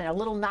them, and a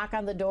little knock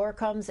on the door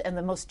comes, and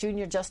the most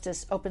junior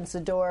justice opens the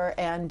door,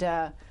 and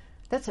I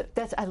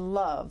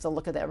love the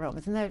look of that room.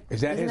 Is that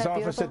his beautiful?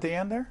 office at the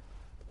end there?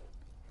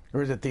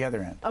 Or is it the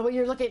other end? Oh, well,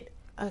 you're looking.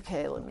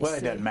 Okay, let me see. Well,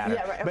 it doesn't matter.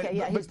 Yeah, right.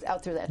 Okay, he's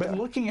out through that door. But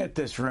looking at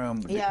this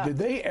room, did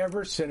they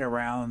ever sit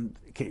around?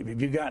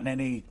 Have you gotten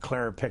any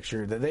clearer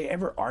picture? Did they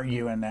ever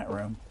argue in that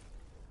room?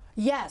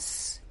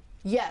 Yes.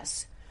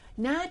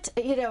 Not,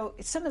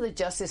 some of the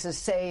justices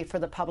say for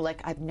the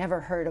public, I've never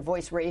heard a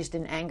voice raised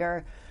in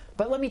anger.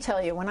 But let me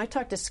tell you, when I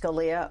talked to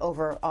Scalia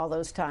over all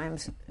those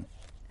times,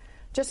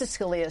 Justice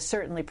Scalia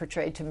certainly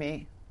portrayed to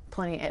me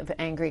plenty of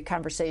angry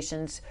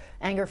conversations,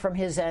 anger from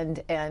his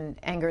end, and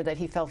anger that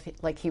he felt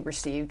like he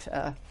received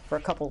for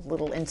a couple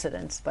little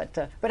incidents.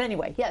 But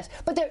anyway, yes.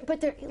 But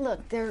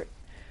they're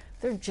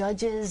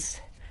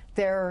judges.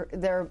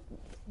 They're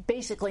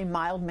basically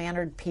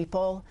mild-mannered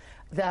people.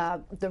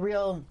 The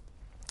real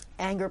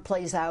anger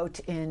plays out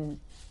in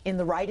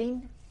the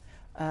writing,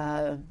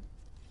 the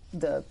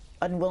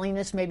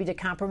unwillingness maybe to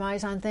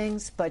compromise on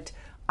things. But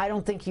I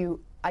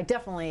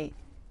definitely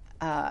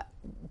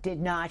did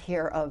not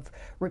hear of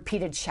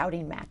repeated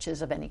shouting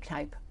matches of any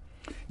type.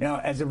 Now,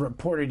 as a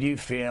reporter, do you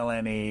feel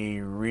any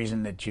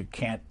reason that you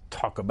can't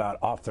talk about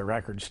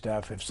off-the-record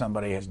stuff if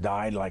somebody has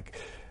died, like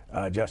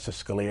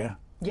Justice Scalia?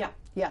 Yeah.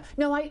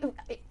 No,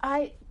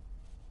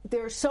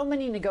 there are so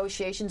many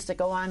negotiations that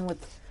go on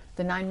with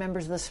the 9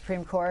 members of the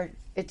Supreme Court.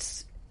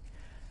 It's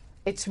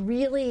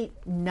really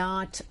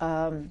not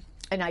an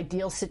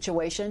ideal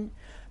situation.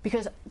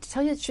 Because, to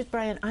tell you the truth,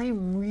 Brian, I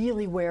am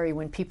really wary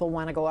when people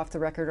want to go off the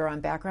record or on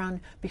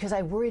background, because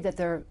I worry that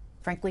they're,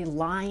 frankly,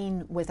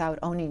 lying without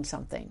owning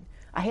something.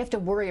 I have to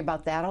worry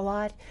about that a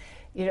lot.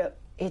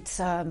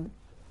 I'm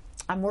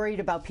worried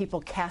about people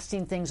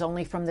casting things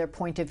only from their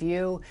point of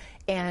view,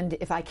 and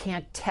if I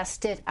can't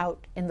test it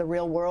out in the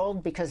real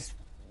world because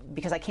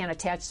I can't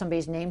attach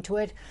somebody's name to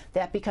it,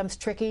 that becomes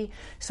tricky.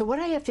 So what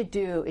I have to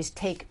do is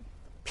take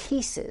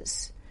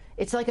pieces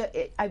It's like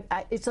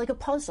it's like a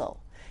puzzle.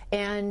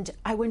 And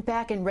I went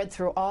back and read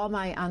through all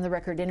my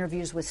on-the-record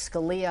interviews with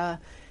Scalia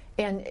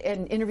and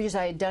interviews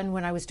I had done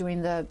when I was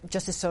doing the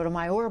Justice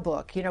Sotomayor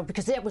book,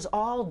 because that was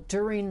all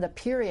during the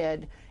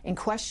period in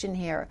question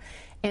here.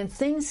 And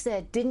things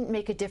that didn't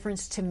make a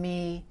difference to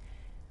me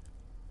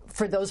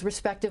for those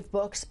respective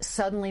books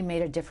suddenly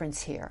made a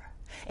difference here.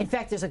 In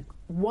fact, there's a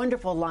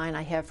wonderful line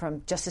I have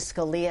from Justice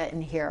Scalia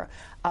in here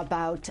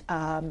about,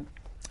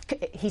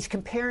 he's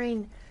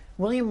comparing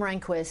William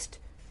Rehnquist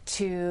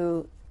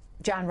to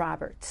John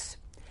Roberts.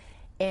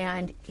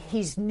 And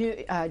he's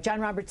new.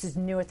 John Roberts is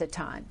new at the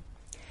time.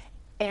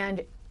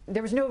 And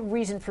there was no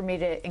reason for me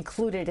to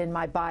include it in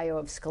my bio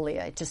of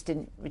Scalia. It just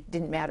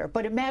didn't matter.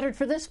 But it mattered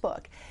for this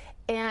book.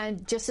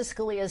 And Justice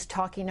Scalia is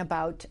talking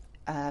about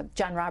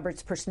John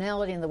Roberts'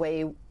 personality and the way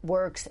he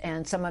works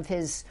and some of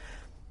his,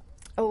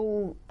 a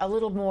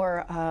little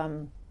more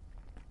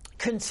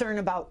concern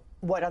about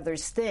what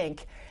others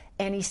think.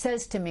 And he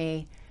says to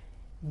me,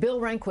 Bill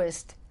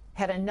Rehnquist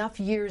had enough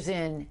years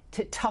in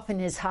to toughen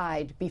his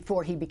hide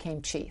before he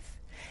became chief.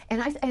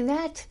 And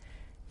that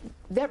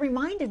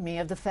reminded me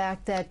of the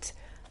fact that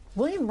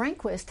William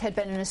Rehnquist had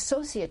been an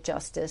associate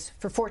justice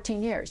for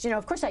 14 years.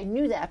 Of course I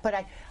knew that,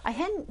 but I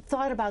hadn't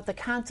thought about the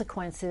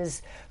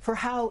consequences for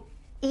how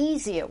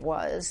easy it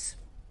was,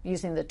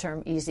 using the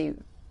term easy,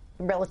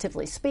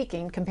 relatively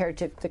speaking, compared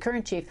to the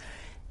current chief,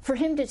 for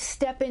him to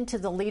step into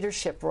the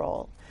leadership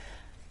role.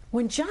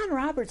 When John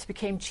Roberts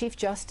became Chief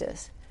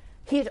Justice,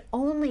 he had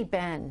only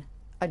been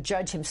a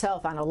judge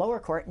himself on a lower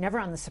court, never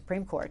on the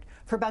Supreme Court,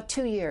 for about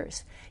 2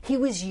 years. He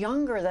was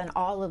younger than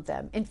all of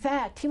them. In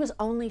fact, he was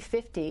only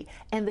 50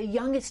 and the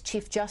youngest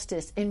Chief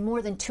Justice in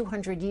more than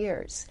 200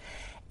 years.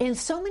 And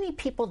so many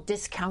people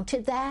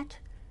discounted that.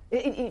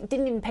 It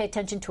didn't even pay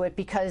attention to it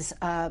because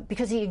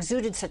he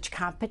exuded such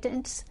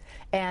competence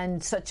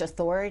and such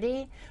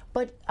authority.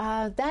 But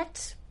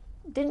that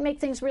didn't make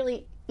things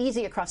really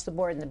easy across the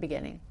board in the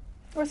beginning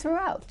or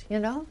throughout.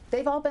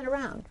 They've all been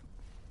around.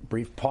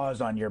 Brief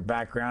pause on your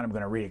background. I'm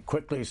going to read it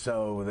quickly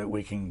so that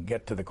we can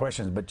get to the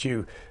questions. But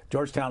you,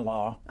 Georgetown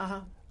Law,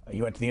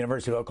 you went to the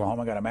University of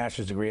Oklahoma, got a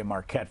master's degree at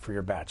Marquette for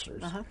your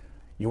bachelor's.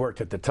 You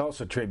worked at the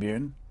Tulsa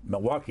Tribune,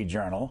 Milwaukee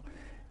Journal,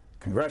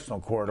 Congressional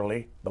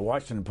Quarterly, the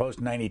Washington Post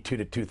 92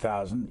 to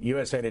 2000,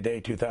 USA Today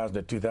 2000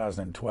 to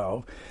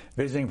 2012,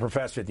 visiting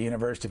professor at the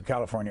University of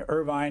California,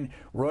 Irvine,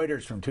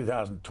 Reuters from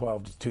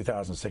 2012 to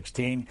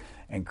 2016,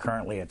 and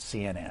currently at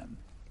CNN.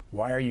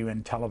 Why are you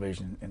in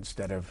television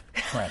instead of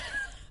print?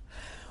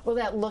 Well,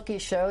 that look you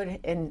showed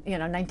in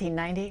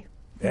 1990.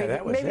 Yeah,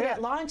 that was maybe it.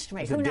 That launched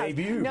me. It was a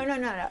debut. No.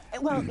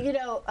 Well,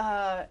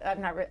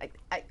 I'm not.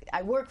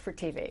 I work for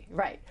TV,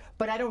 right?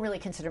 But I don't really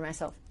consider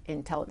myself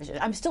in television.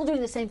 I'm still doing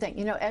the same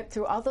thing.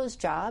 Through all those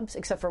jobs,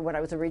 except for when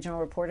I was a regional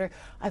reporter,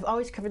 I've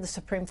always covered the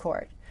Supreme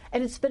Court,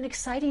 and it's been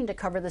exciting to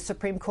cover the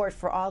Supreme Court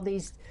for all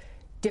these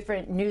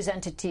different news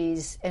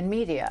entities and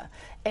media.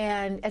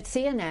 And at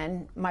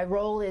CNN, my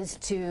role is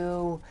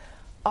to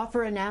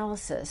offer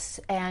analysis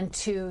and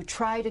to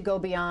try to go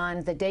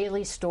beyond the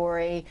daily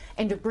story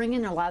and to bring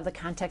in a lot of the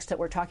context that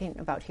we're talking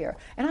about here.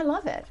 And I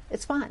love it.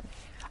 It's fun.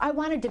 I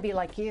wanted to be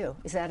like you.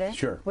 Is that it?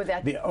 Sure. With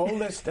that? The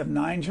oldest of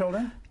 9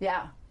 children?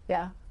 Yeah.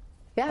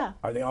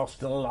 Are they all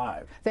still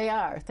alive? They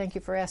are. Thank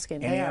you for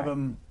asking. Any of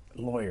them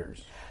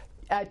lawyers?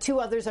 2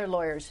 others are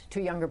lawyers,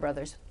 2 younger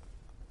brothers.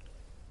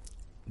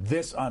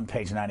 This on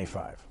page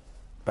 95.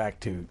 Back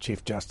to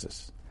Chief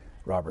Justice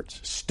Roberts.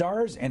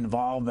 Starr's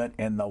involvement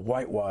in the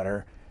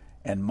Whitewater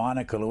and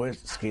Monica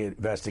Lewinsky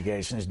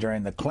investigations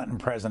during the Clinton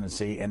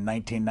presidency in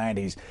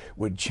 1990s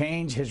would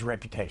change his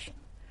reputation.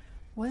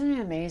 Wasn't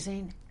it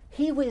amazing?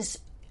 He was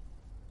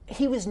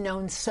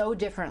known so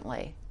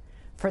differently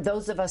for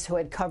those of us who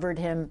had covered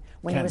him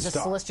when he was a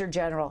Solicitor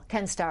General.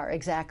 Ken Starr,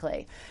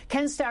 exactly.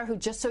 Ken Starr, who,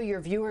 just so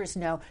your viewers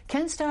know,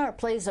 Ken Starr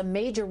plays a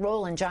major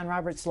role in John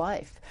Roberts'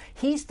 life.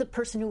 He's the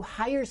person who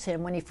hires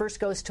him when he first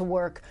goes to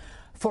work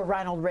for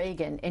Ronald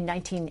Reagan in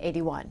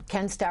 1981.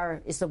 Ken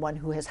Starr is the one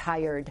who has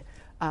hired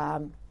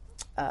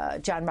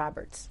John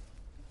Roberts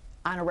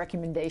on a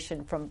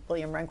recommendation from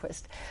William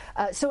Rehnquist.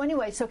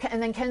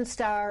 And then Ken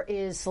Starr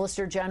is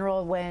Solicitor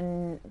General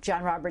when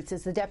John Roberts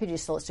is the Deputy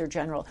Solicitor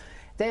General.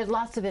 They had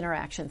lots of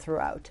interaction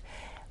throughout.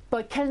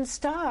 But Ken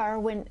Starr,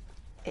 when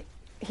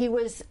he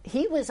was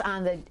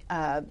on the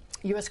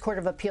U.S. Court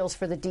of Appeals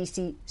for the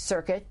D.C.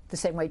 Circuit, the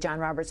same way John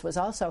Roberts was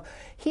also,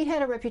 he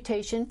had a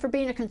reputation for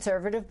being a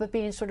conservative, but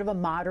being sort of a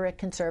moderate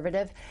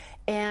conservative.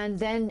 And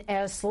then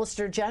as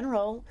Solicitor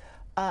General,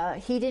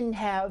 he didn't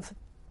have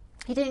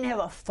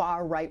a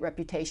far-right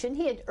reputation.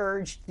 He had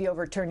urged the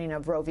overturning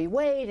of Roe v.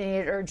 Wade,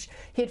 and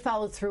he had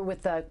followed through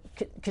with the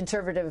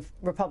conservative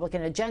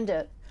Republican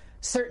agenda,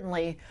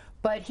 certainly,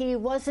 but he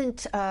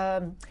wasn't,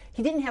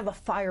 he didn't have a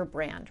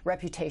firebrand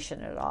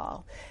reputation at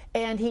all.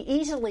 And he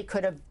easily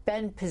could have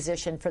been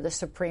positioned for the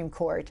Supreme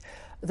Court.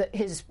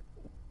 His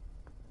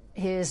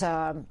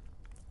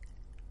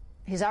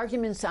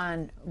arguments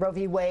on Roe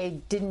v.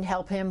 Wade didn't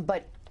help him,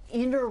 but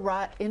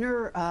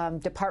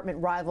department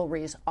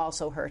rivalries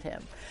also hurt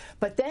him.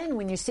 But then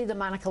when you see the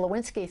Monica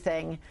Lewinsky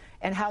thing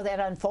and how that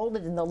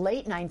unfolded in the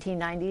late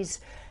 1990s,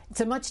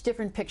 it's a much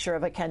different picture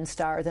of a Ken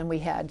Starr than we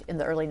had in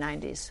the early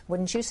 90s.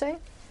 Wouldn't you say?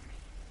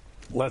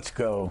 Let's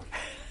go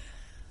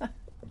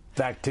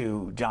back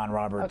to John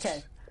Roberts.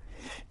 Okay.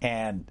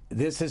 And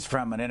this is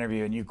from an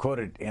interview, and you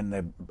quoted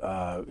in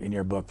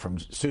your book from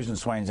Susan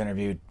Swain's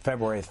interview,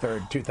 February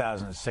 3rd,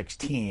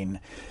 2016.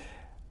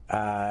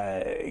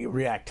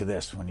 React to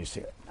this when you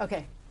see it.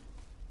 Okay.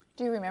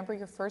 Do you remember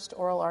your first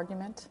oral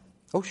argument?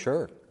 Oh,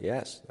 sure.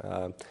 Yes.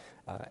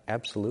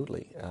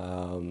 Absolutely.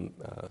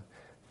 A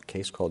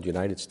case called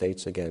United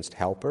States against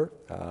Halper.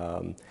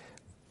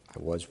 I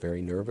was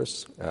very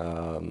nervous,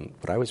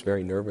 but I was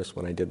very nervous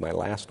when I did my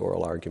last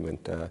oral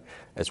argument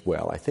as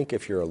well. I think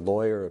if you're a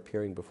lawyer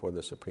appearing before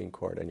the Supreme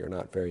Court and you're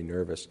not very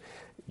nervous,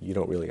 you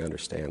don't really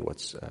understand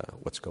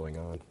what's going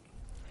on.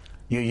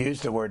 You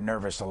used the word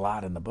nervous a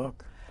lot in the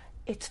book.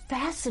 It's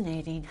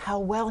fascinating how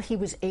well he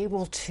was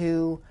able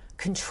to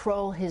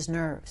control his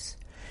nerves.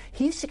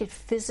 He used to get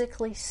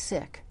physically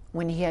sick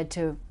when he had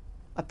to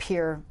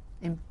appear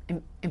in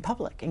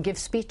public and give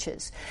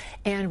speeches.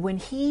 And when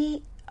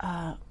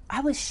I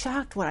was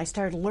shocked when I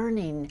started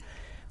learning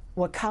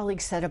what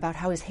colleagues said about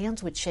how his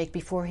hands would shake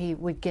before he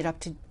would get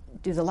up to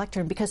do the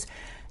lectern, because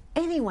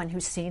anyone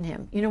who's seen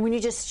him, when you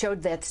just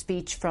showed that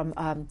speech from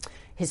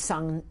his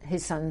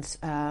son's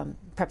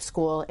prep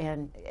school,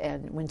 and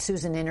when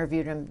Susan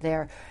interviewed him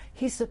there,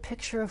 he's the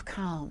picture of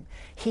calm.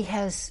 He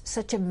has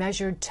such a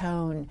measured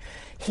tone.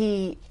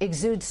 He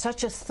exudes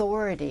such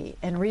authority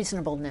and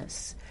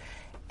reasonableness.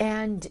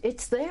 And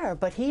it's there,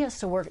 but he had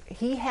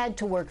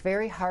to work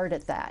very hard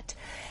at that.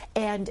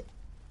 And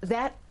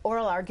that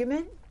oral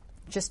argument,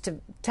 just to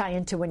tie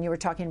into when you were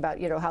talking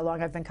about, how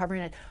long I've been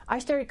covering it, I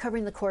started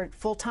covering the court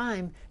full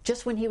time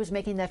just when he was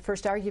making that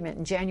first argument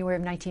in January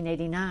of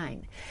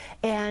 1989.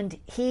 And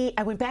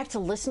I went back to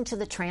listen to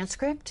the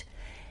transcript,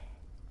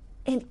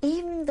 and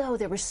even though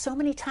there were so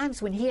many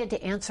times when he had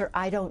to answer,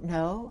 I don't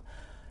know,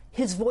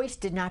 his voice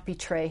did not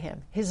betray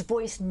him. His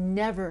voice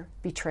never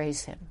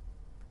betrays him.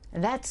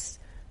 And that's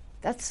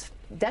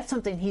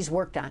something he's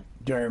worked on.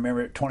 Do I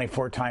remember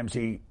 24 times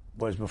he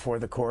was before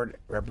the court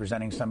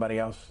representing somebody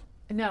else?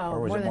 No,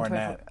 or was it more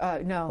than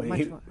that? No,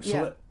 much more.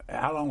 Yeah.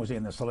 How long was he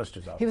in the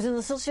solicitor's office? He was in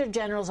the Solicitor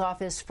General's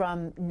office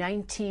from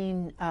late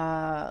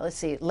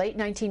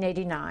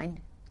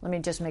 1989. Let me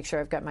just make sure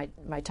I've got my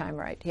time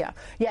right. Yeah,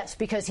 yes,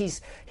 because he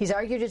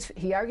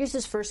argues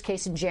his first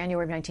case in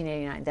January of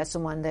 1989. That's the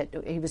one that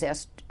he was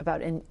asked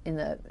about in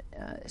the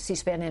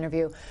C-SPAN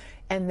interview.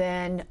 And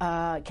then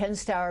Ken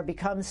Starr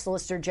becomes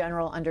Solicitor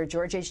General under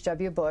George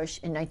H.W. Bush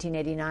in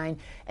 1989,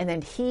 and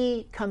then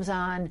he comes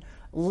on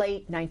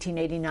late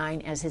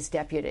 1989 as his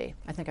deputy.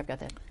 I think I've got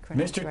that correct.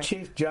 Mr. Right.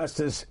 Chief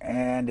Justice,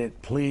 and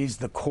it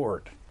pleased the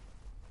court.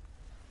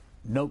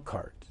 Note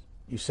cards.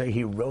 You say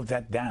he wrote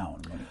that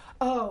down.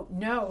 Oh,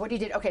 no, what he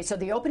did. Okay, so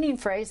the opening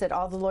phrase that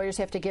all the lawyers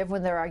have to give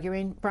when they're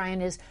arguing,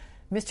 Brian, is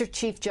Mr.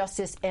 Chief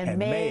Justice, and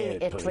may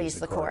it please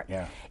the court.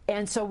 Yeah.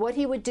 And so what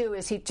he would do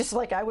is just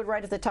like I would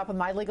write at the top of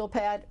my legal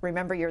pad,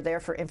 remember you're there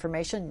for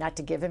information, not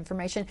to give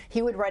information,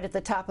 he would write at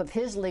the top of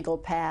his legal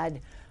pad,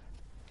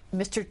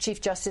 Mr. Chief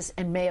Justice,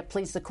 and may it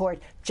please the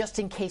court, just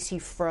in case he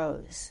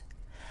froze.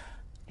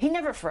 He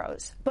never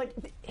froze, but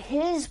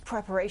his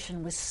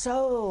preparation was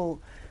so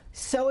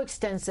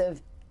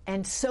extensive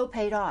and so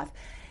paid off.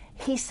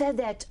 He said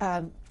that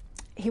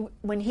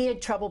when he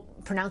had trouble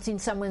pronouncing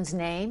someone's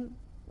name,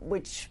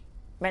 which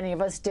many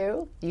of us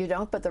do. You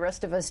don't, but the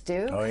rest of us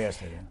do. Oh, yes,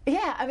 they do.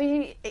 Yeah, I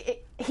mean,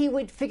 he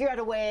would figure out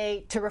a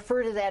way to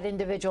refer to that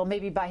individual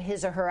maybe by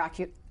his or her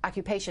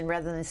occupation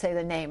rather than say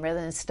the name,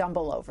 rather than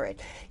stumble over it.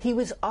 He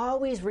was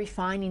always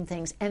refining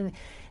things. And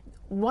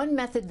one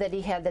method that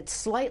he had that's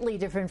slightly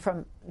different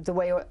from the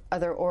way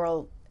other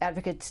oral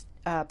advocates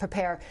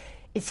prepare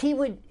is he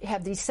would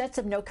have these sets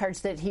of note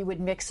cards that he would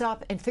mix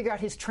up and figure out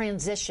his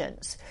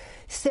transitions.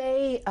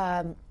 Say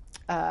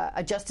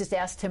a justice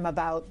asked him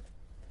about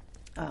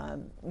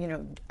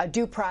a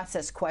due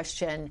process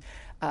question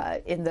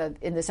in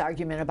this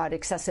argument about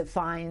excessive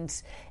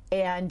fines,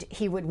 and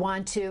he'd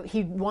want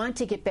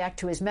to get back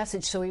to his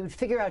message, so he would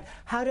figure out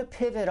how to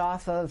pivot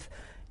off of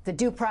the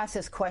due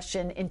process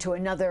question into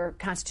another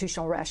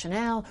constitutional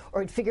rationale, or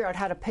he'd figure out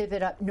how to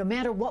pivot up. No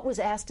matter what was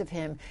asked of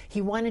him,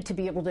 he wanted to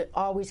be able to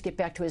always get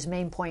back to his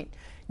main point,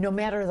 no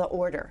matter the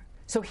order.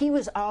 So he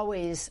was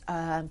always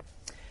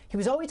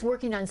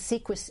working on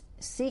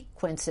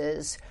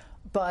sequences,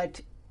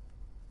 but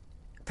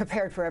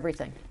prepared for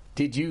everything.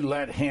 Did you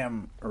let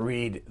him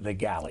read The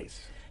Galleys?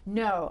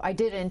 No, I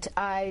didn't.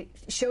 I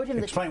showed him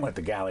Explain what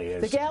the galley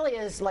is. The galley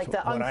is like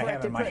the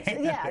uncorrected.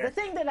 Yeah, the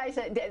thing that I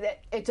said,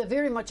 it's a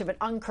very much of an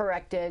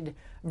uncorrected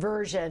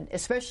version,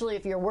 especially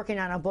if you're working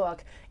on a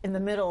book in the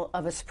middle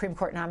of a Supreme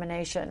Court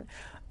nomination,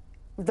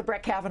 the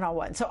Brett Kavanaugh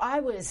one. So I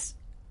was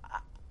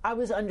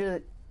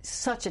under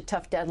such a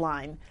tough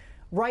deadline,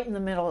 right in the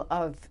middle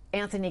of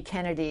Anthony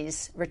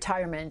Kennedy's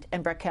retirement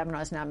and Brett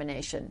Kavanaugh's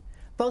nomination,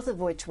 both of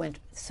which went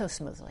so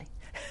smoothly.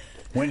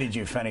 When did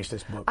you finish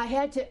this book? I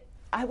had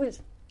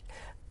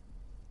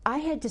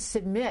to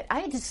submit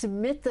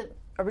the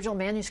original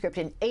manuscript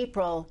in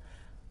April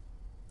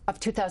of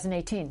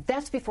 2018.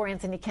 That's before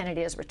Anthony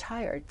Kennedy is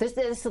retired. This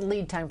is the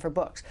lead time for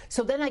books.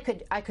 So then I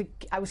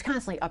was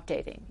constantly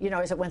updating,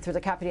 as it went through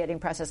the copy editing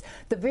process.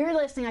 The very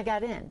last thing I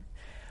got in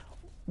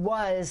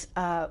was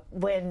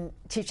when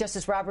Chief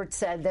Justice Roberts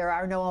said there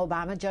are no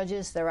Obama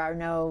judges, there are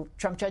no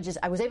Trump judges.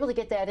 I was able to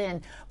get that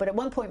in, but at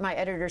one point my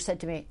editor said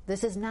to me,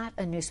 "This is not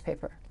a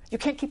newspaper. You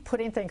can't keep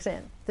putting things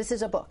in. This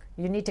is a book.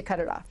 You need to cut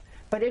it off."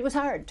 But it was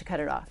hard to cut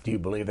it off. Do you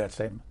believe that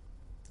statement?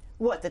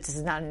 What, that this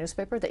is not a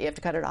newspaper, that you have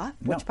to cut it off?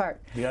 No. Which part?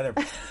 The other,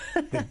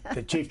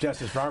 the Chief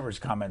Justice Roberts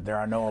comment, there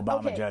are no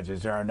Obama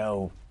judges, there are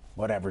no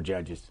whatever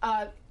judges.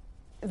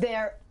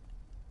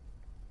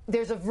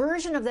 There's a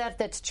version of that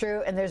that's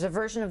true, and there's a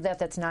version of that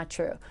that's not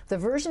true. The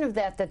version of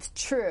that that's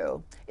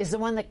true is the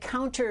one that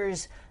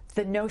counters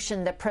the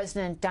notion that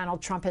President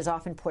Donald Trump has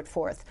often put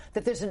forth,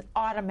 that there's an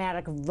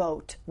automatic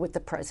vote with the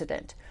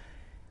president.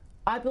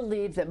 I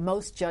believe that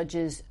most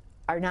judges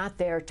are not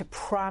there to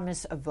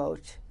promise a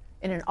vote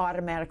in an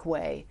automatic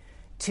way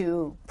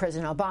to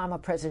President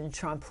Obama, President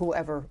Trump,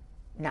 whoever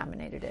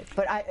nominated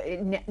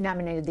it,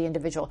 nominated the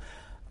individual.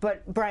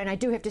 But, Brian, I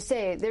do have to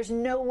say, there's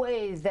no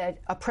way that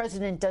a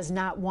president does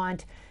not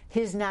want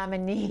his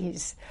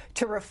nominees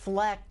to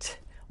reflect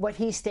what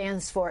he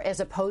stands for as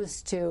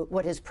opposed to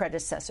what his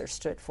predecessor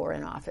stood for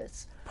in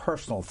office.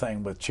 Personal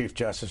thing with Chief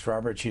Justice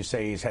Roberts, you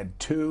say he's had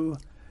two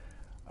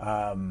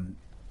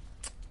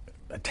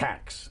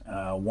attacks,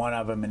 one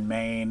of them in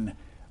Maine,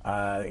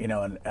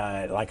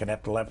 like an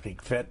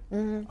epileptic fit.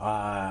 Mm-hmm.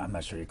 I'm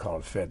not sure you call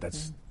it fit.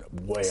 That's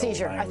way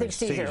seizure. old language. I think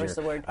seizure was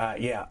the word.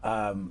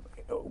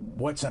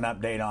 What's an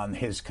update on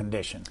his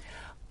condition?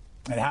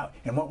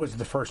 And what was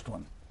the first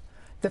one?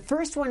 The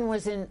first one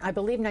was in, I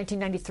believe,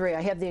 1993.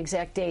 I have the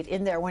exact date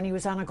in there, when he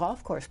was on a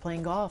golf course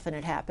playing golf and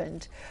it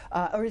happened.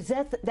 Or is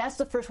that's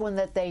the first one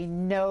that they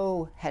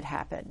know had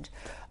happened.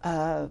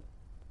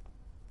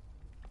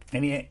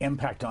 Any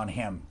impact on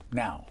him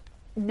now?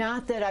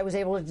 Not that I was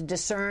able to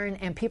discern,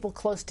 and people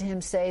close to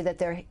him say that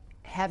there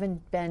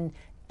haven't been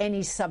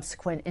any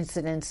subsequent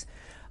incidents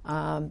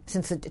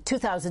since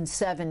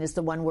 2007 is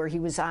the one where he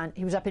was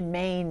up in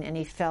Maine and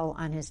he fell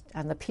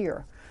on the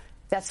pier.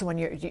 That's the one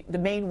the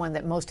main one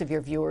that most of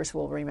your viewers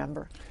will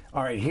remember.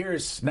 All right,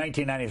 here's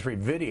 1993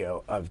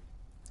 video of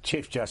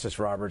Chief Justice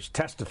Roberts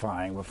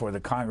testifying before the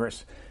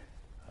Congress.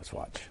 Let's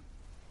watch.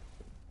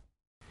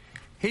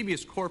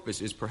 Habeas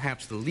corpus is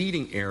perhaps the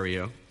leading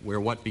area where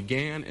what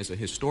began as a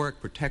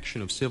historic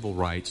protection of civil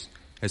rights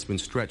has been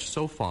stretched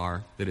so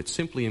far that it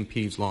simply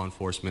impedes law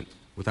enforcement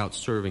without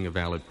serving a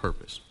valid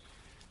purpose.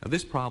 Now,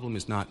 this problem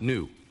is not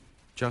new.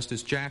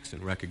 Justice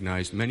Jackson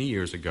recognized many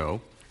years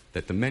ago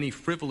that the many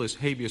frivolous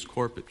habeas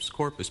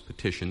corpus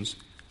petitions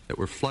that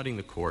were flooding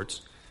the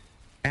courts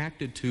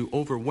acted to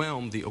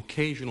overwhelm the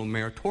occasional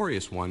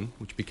meritorious one,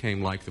 which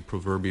became like the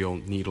proverbial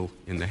needle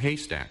in the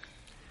haystack.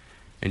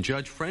 And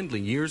Judge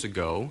Friendly years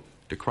ago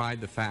decried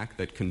the fact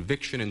that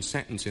conviction and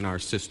sentence in our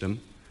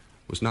system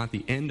was not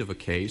the end of a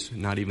case,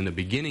 not even the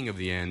beginning of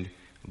the end,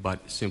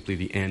 but simply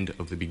the end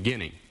of the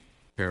beginning,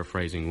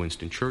 paraphrasing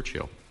Winston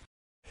Churchill.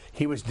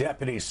 He was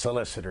deputy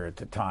solicitor at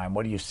the time.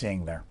 What are you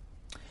seeing there?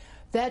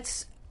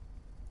 That's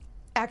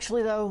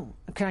actually, though,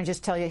 can I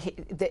just tell you,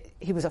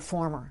 he was a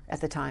former at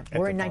the time.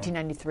 We're in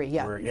 1993.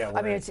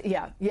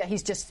 Yeah,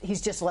 He's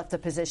just left the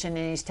position,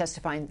 and he's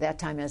testifying that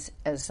time as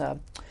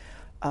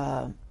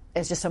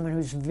just someone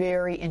who's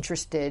very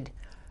interested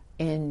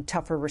in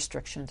tougher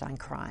restrictions on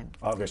crime.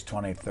 August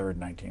 23rd,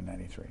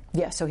 1993.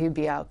 Yeah, so he'd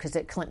be out because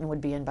Clinton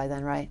would be in by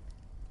then, right?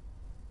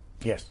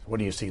 Yes. What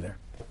do you see there?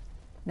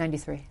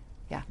 93.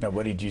 Yeah. Now,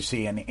 what did you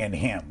see in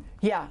him?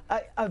 Yeah,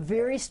 a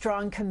very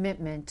strong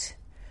commitment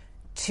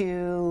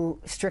to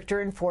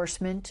stricter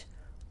enforcement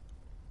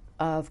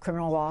of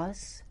criminal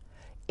laws.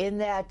 In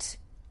that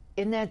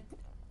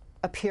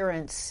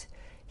appearance,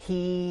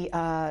 he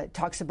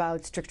talks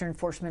about stricter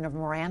enforcement of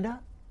Miranda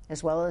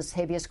as well as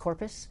habeas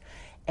corpus,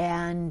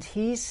 and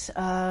it's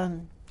a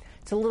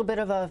little bit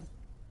of a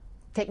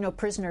take no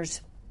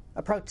prisoners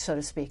approach, so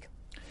to speak.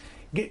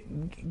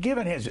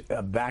 Given his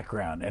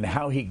background and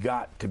how he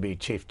got to be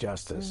Chief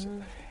Justice,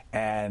 mm-hmm.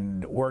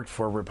 and worked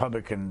for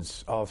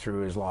Republicans all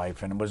through his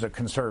life and was a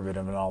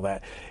conservative and all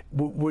that,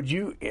 would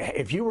you,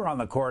 if you were on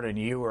the court and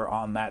you were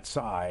on that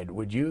side,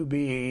 would you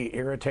be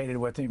irritated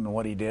with him and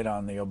what he did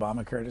on the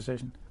Obamacare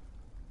decision?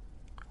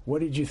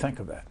 What did you think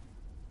of that?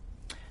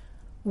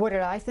 What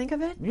did I think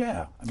of it?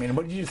 Yeah. I mean,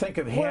 what did you think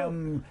of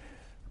him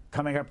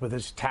coming up with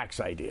his tax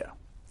idea?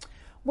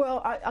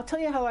 Well, I'll tell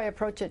you how I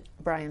approach it,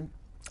 Brian.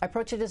 I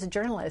approach it as a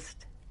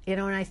journalist, and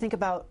I think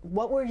about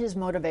what were his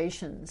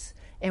motivations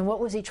and what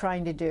was he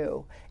trying to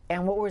do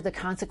and what were the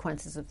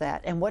consequences of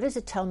that and what does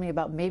it tell me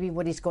about maybe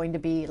what he's going to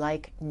be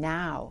like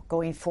now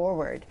going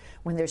forward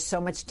when there's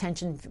so much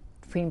tension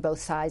between both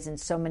sides and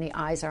so many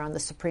eyes are on the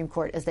Supreme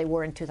Court as they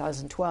were in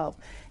 2012.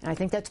 And I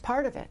think that's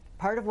part of it,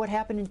 part of what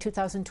happened in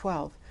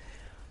 2012.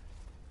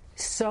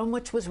 So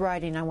much was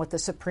riding on what the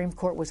Supreme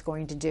Court was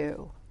going to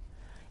do.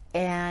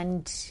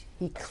 And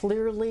he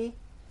clearly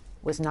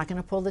was not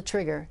going to pull the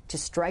trigger to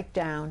strike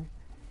down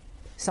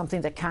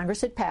something that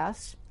Congress had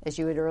passed, as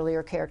you had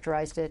earlier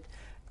characterized it,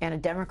 and a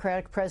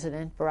Democratic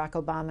president, Barack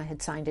Obama,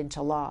 had signed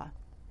into law.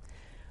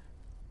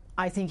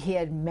 I think he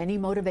had many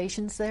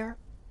motivations there,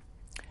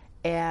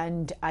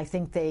 and I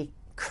think they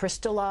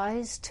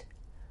crystallized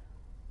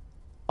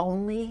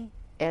only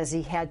as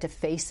he had to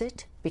face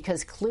it,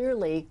 because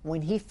clearly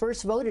when he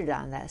first voted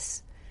on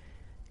this,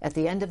 at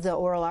the end of the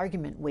oral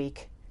argument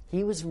week,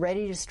 he was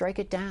ready to strike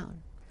it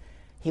down.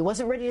 He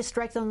wasn't ready to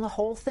strike down the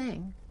whole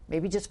thing,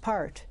 maybe just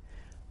part,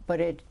 but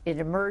it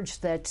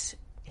emerged that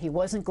he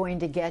wasn't going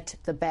to get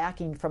the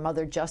backing from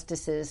other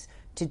justices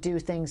to do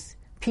things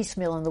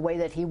piecemeal in the way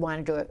that he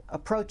wanted to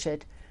approach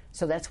it.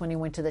 So that's when he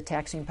went to the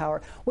taxing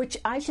power, which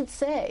I should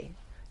say,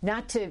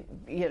 not to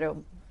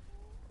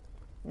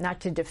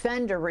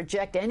defend or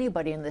reject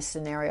anybody in this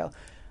scenario,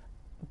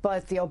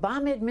 but the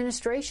Obama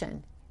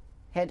administration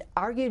had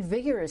argued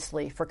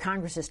vigorously for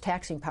Congress's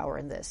taxing power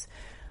in this.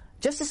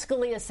 Justice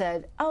Scalia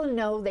said, oh,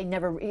 no, they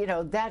never,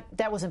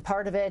 that wasn't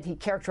part of it. He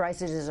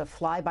characterized it as a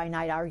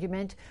fly-by-night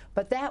argument.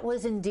 But that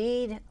was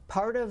indeed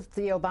part of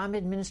the Obama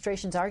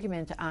administration's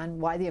argument on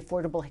why the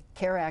Affordable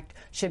Care Act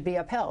should be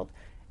upheld.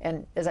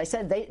 And as I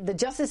said, the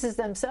justices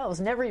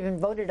themselves never even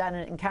voted on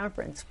it in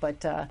conference.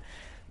 But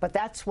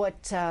that's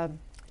what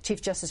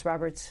Chief Justice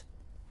Roberts,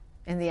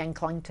 in the end,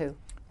 clung to.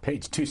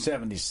 Page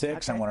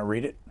 276, okay. I want to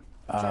read it.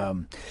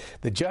 Sure.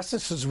 The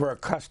justices were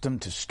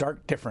accustomed to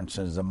stark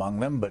differences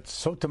among them, but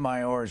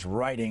Sotomayor's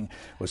writing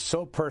was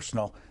so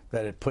personal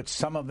that it put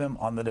some of them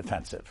on the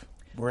defensive.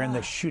 We're in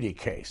the Schuette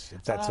case,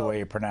 if that's the way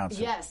you pronounce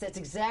it. Yes, that's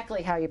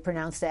exactly how you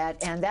pronounce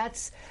that. And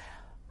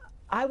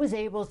I was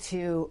able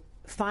to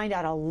find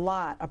out a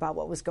lot about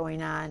what was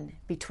going on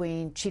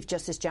between Chief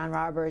Justice John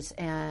Roberts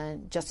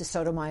and Justice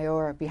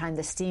Sotomayor behind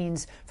the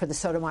scenes for the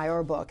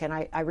Sotomayor book, and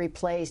I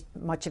replayed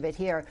much of it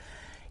here.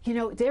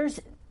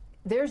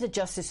 There's a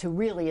justice who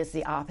really is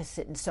the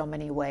opposite in so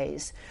many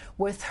ways.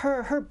 With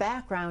her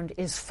background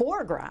is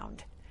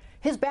foreground.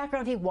 His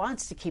background he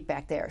wants to keep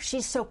back there.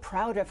 She's so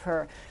proud of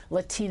her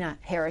Latina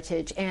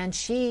heritage, and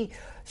she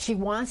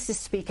wants to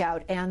speak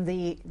out. And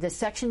the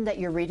section that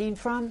you're reading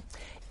from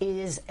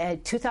is a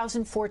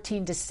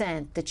 2014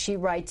 dissent that she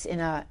writes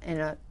in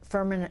an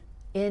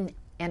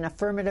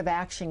affirmative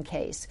action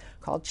case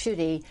called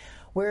Schuette,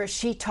 where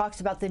she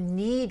talks about the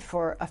need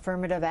for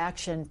affirmative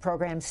action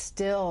programs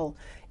still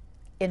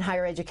in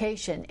higher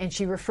education, and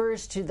she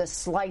refers to the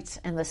slights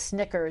and the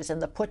snickers and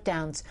the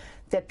put-downs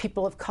that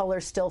people of color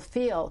still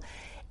feel.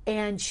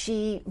 And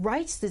she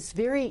writes this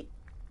very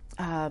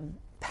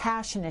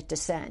passionate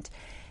dissent.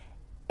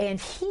 And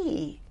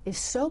he is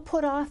so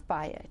put off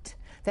by it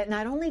that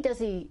not only does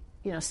he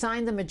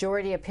sign the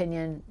majority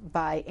opinion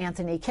by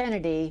Anthony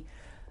Kennedy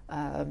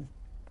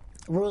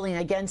ruling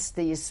against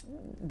this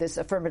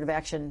affirmative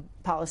action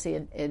policy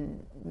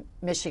in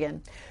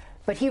Michigan,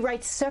 but he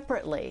writes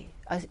separately,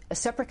 a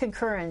separate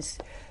concurrence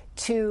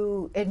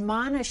to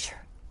admonish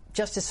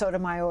Justice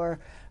Sotomayor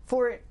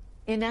for,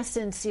 in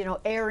essence,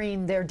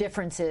 airing their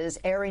differences,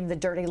 airing the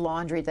dirty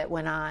laundry that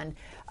went on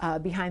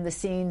behind the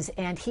scenes.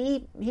 And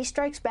he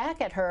strikes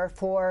back at her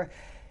for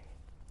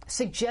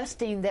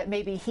suggesting that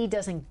maybe he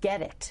doesn't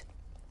get it,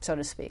 so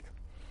to speak.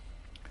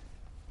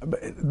 But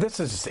it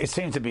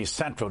seems to be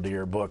central to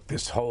your book,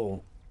 this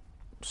whole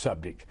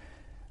subject.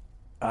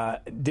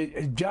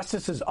 Did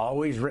justices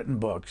always written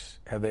books?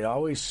 Have they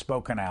always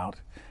spoken out?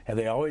 Have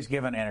they always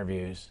given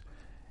interviews?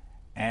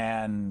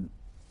 And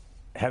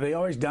have they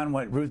always done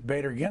what Ruth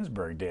Bader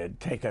Ginsburg did,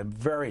 take a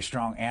very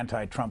strong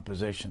anti-Trump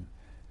position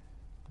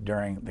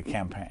during the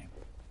campaign?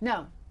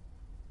 No.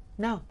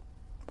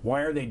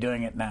 Why are they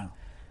doing it now?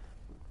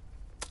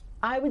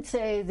 I would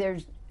say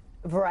there's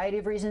a variety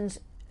of reasons.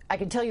 I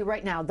can tell you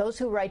right now, those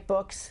who write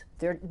books,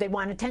 they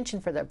want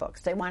attention for their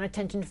books. They want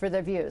attention for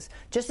their views.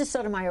 Justice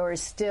Sotomayor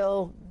is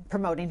still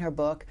promoting her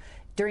book.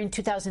 During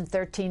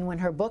 2013, when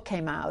her book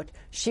came out,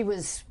 she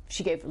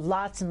gave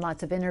lots and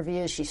lots of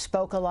interviews. She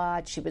spoke a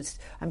lot.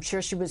 I'm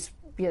sure she was,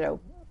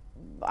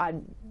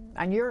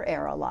 on your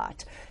air a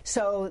lot.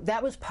 So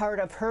that was part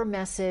of her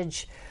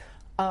message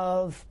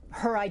of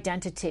her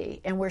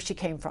identity and where she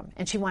came from,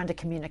 and she wanted to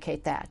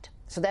communicate that.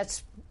 So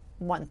that's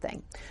one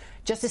thing.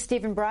 Justice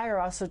Stephen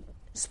Breyer also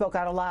spoke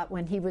out a lot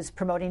when he was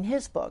promoting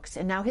his books.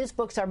 And now his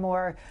books are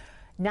more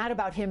not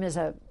about him as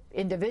an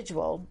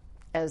individual,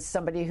 as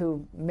somebody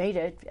who made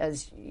it,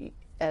 as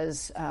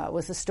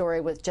was the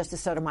story with Justice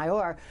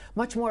Sotomayor,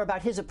 much more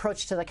about his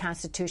approach to the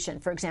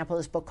Constitution. For example,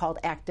 his book called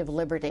Active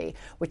Liberty,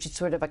 which is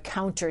sort of a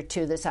counter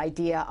to this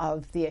idea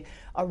of the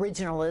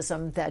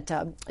originalism that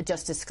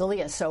Justice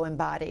Scalia so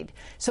embodied.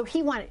 So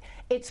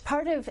it's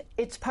part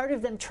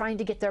of them trying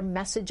to get their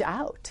message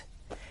out.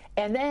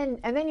 And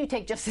then you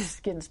take Justice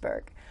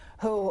Ginsburg,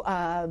 who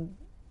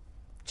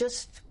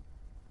just,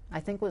 I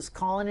think, was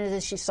calling it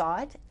as she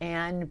saw it.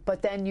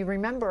 But then you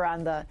remember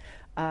on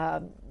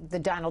the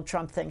Donald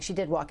Trump thing, she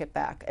did walk it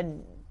back.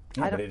 And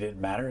but it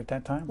didn't matter at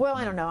that time? Well,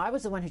 I don't know. I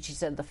was the one she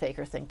said the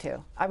faker thing,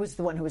 too. I was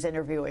the one who was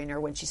interviewing her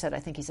when she said, I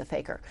think he's a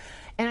faker.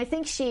 And I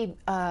think she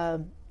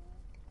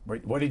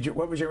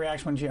What was your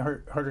reaction when you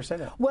heard her say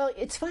that? Well,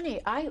 it's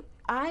funny.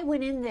 I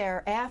went in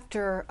there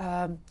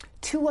after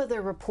two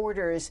other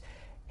reporters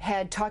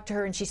had talked to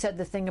her, and she said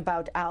the thing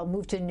about I'll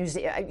move to New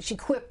Zealand. She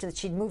quipped that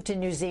she'd move to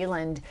New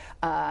Zealand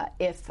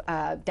if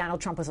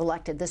Donald Trump was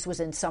elected. This was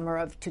in summer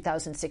of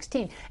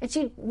 2016, and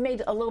she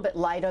made a little bit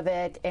light of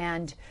it.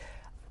 And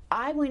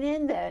I went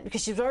in then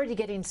because she was already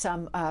getting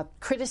some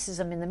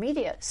criticism in the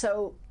media.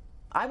 So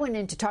I went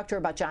in to talk to her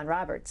about John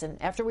Roberts,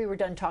 and after we were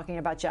done talking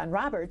about John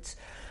Roberts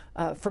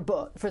for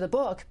the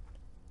book,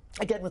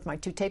 again with my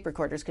two tape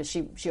recorders because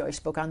she always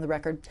spoke on the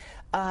record,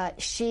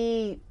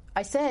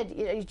 I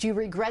said, do you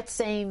regret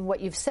saying what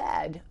you've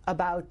said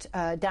about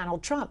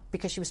Donald Trump?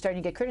 Because she was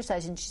starting to get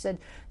criticized, and she said,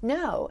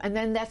 no. And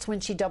then that's when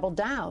she doubled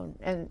down.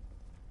 And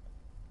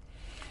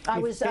I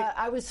was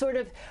sort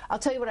of, I'll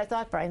tell you what I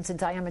thought, Brian,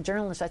 since I am a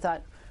journalist, I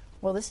thought,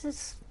 well, this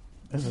is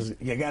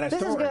you got a this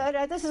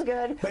story. This is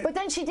good. But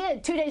then she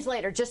did, 2 days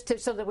later,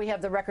 so that we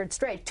have the record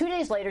straight. 2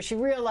 days later, she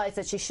realized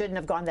that she shouldn't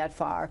have gone that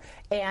far,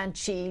 and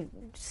she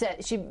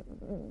said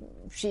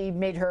she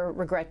made her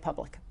regret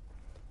public.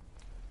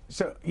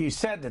 So you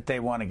said that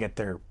they want to get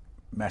their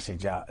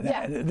message out.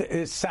 Yeah.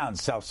 It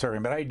sounds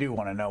self-serving, but I do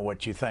want to know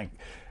what you think.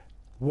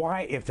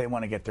 Why, if they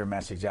want to get their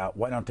message out,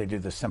 why don't they do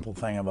the simple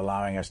thing of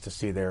allowing us to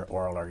see their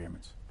oral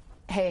arguments?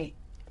 Hey,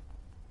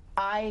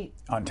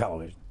 on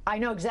television. I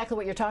know exactly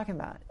what you're talking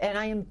about, and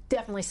I am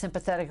definitely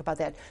sympathetic about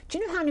that. Do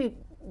you know how many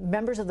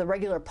members of the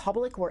regular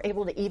public were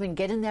able to even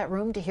get in that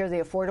room to hear the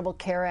Affordable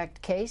Care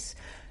Act case?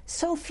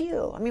 So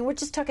few. I mean, we're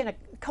just talking a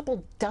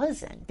couple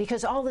dozen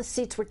because all the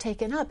seats were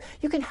taken up.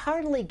 You can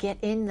hardly get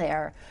in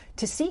there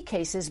to see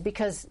cases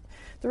because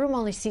the room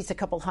only seats a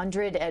couple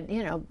hundred, and,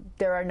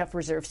 there are enough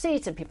reserved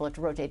seats, and people have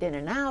to rotate in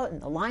and out,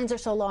 and the lines are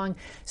so long.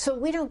 So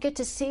we don't get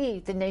to see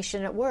the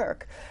nation at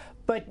work.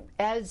 But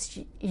as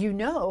you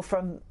know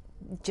from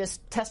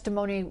just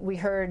testimony we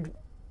heard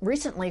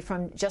recently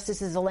from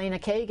Justices Elena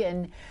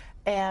Kagan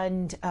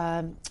and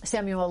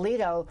Samuel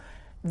Alito,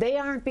 they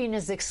aren't being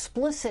as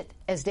explicit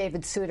as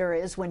David Souter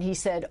is when he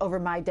said, over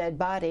my dead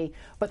body,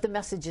 but the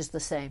message is the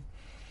same.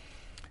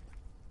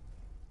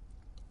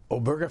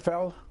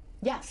 Obergefell?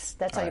 Yes,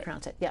 that's how you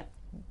pronounce it, yeah.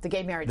 The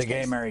gay marriage case. The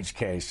gay marriage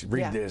case.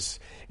 Read this.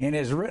 In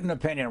his written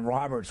opinion,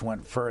 Roberts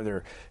went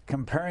further,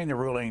 comparing the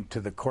ruling to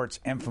the court's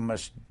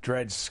infamous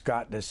Dred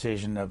Scott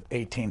decision of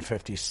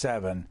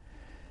 1857.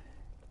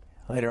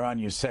 Later on,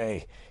 you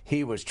say,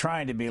 he was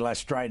trying to be less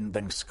strident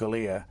than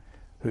Scalia,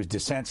 whose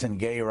dissents in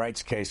gay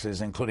rights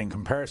cases, including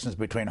comparisons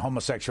between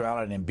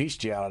homosexuality and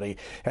bestiality,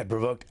 had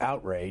provoked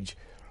outrage.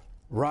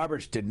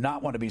 Roberts did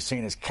not want to be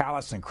seen as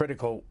callous and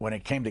critical when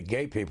it came to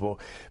gay people,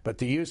 but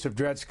the use of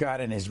Dred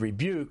Scott in his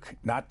rebuke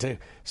not to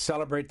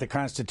celebrate the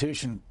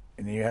Constitution,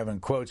 and you have in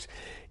quotes,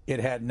 it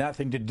had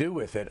nothing to do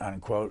with it,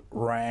 unquote,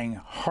 rang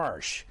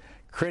harsh.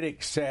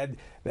 Critics said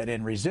that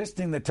in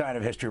resisting the tide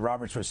of history,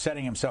 Roberts was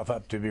setting himself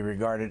up to be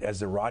regarded as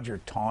the Roger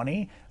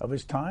Taney of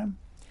his time.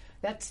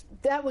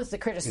 That was the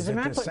criticism.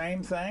 Is it the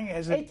same thing?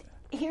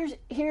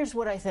 Here's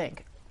what I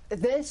think.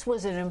 This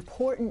was an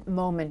important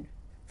moment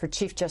for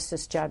Chief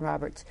Justice John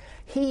Roberts.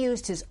 He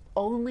used his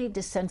only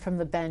dissent from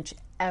the bench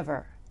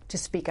ever to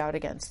speak out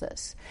against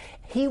this.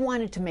 He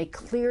wanted to make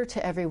clear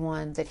to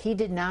everyone that he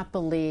did not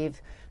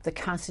believe the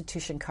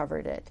Constitution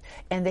covered it,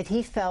 and that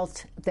he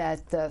felt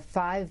that the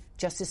 5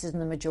 justices in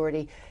the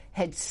majority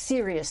had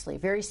seriously,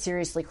 very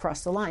seriously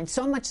crossed the line,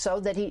 so much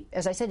so that he,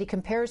 as I said, he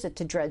compares it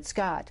to Dred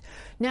Scott.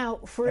 Now,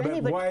 for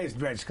anybody... Why is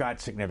Dred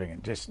Scott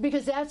significant?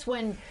 Because that's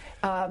when...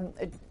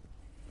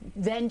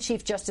 then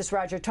Chief Justice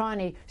Roger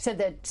Taney said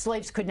that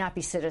slaves could not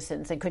be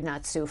citizens and could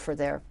not sue for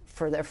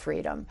their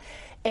freedom.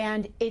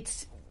 And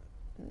it's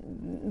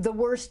the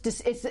worst.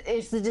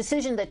 It's the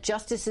decision that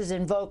justices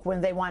invoke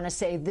when they want to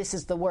say this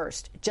is the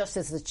worst, just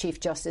as the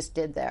Chief Justice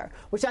did there,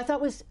 which I thought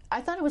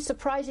it was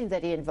surprising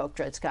that he invoked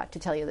Dred Scott, to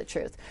tell you the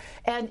truth.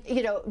 And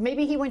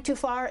maybe he went too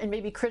far, and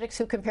maybe critics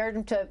who compared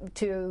him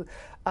to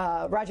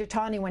Roger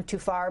Taney went too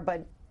far,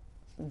 but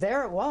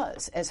there it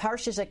was, as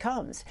harsh as it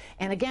comes.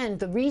 And again,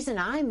 the reason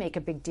I make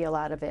a big deal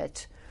out of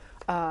it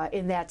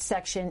in that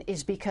section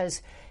is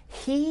because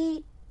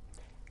he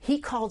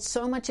called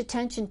so much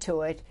attention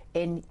to it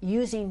in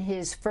using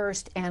his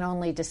first and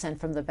only dissent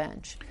from the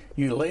bench.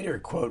 You later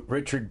quote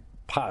Richard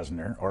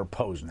Posner,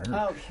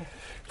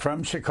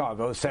 from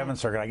Chicago, 7th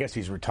Circuit. I guess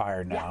he's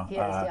retired now.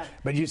 Yeah, he is,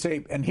 But you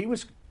say, and he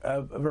was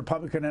a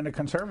Republican and a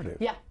conservative.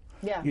 Yeah.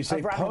 You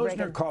say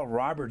Posner called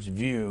Roberts'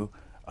 view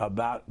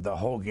about the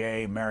whole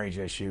gay marriage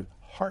issue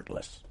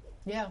heartless.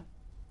 Yeah,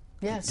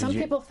 some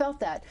people felt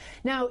that.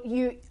 Now,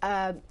 in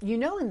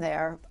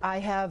there, I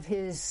have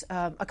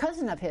a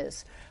cousin of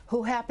his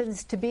who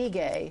happens to be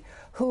gay,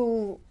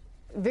 who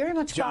very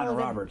much John followed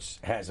Roberts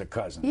has a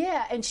cousin.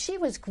 Yeah, and she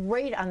was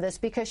great on this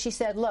because she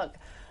said, look,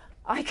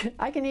 I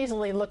can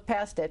easily look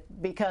past it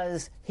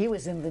because he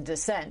was in the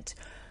dissent.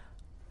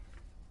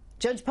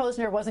 Judge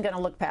Posner wasn't going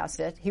to look past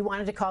it. He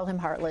wanted to call him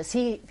heartless.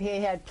 He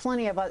had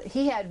plenty of other...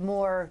 He had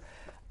more...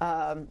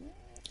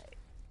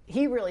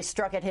 he really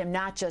struck at him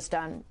not just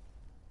on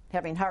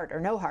having heart or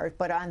no heart,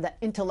 but on the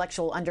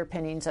intellectual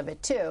underpinnings of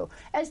it too,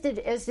 as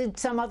did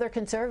some other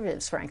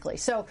conservatives, frankly.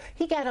 So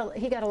he got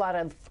a lot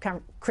of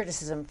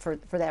criticism for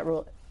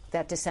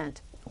that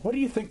dissent. What do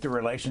you think the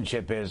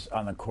relationship is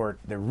on the court,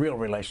 the real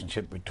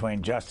relationship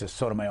between Justice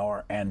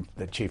Sotomayor and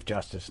the Chief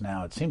Justice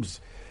now? It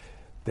seems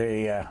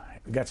they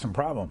got some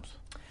problems.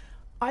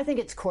 I think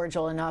it's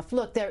cordial enough.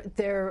 Look,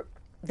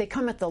 they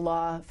come at the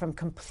law from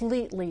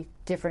completely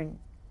different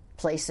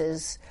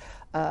places.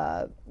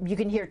 You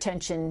can hear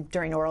tension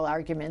during oral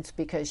arguments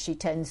because she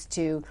tends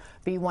to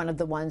be one of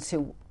the ones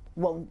who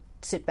won't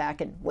sit back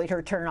and wait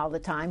her turn all the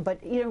time. But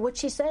what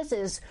she says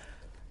is,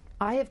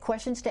 I have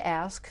questions to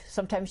ask.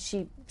 Sometimes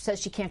she says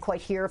she can't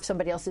quite hear if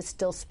somebody else is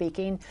still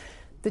speaking.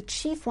 The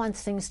chief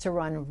wants things to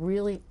run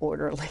really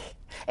orderly.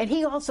 And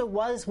he also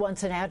was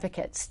once an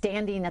advocate,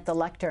 standing at the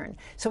lectern.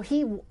 So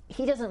he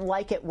doesn't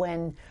like it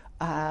when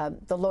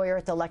the lawyer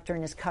at the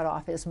lectern is cut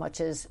off as much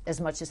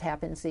as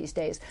happens these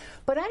days.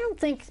 But I don't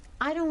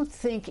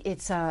think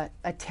it's a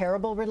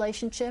terrible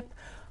relationship.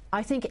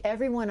 I think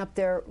everyone up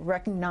there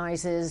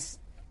recognizes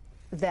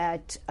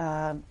that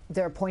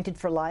they're appointed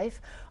for life.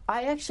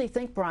 I actually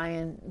think,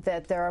 Brian,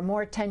 that there are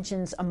more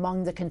tensions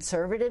among the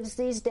conservatives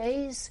these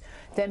days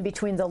than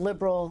between the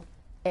liberal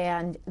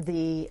and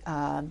the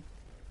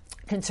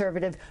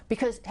conservative,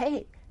 because,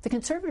 hey, the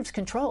conservatives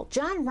control.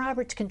 John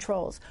Roberts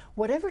controls.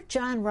 However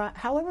John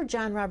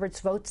Roberts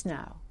votes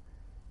now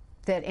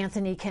that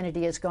Anthony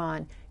Kennedy is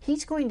gone,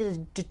 he's going to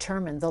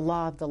determine the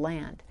law of the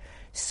land.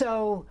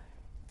 So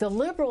the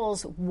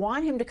liberals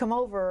want him to come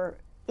over,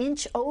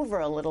 inch over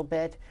a little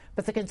bit,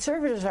 but the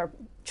conservatives are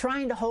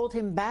trying to hold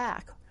him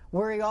back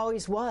where he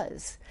always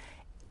was.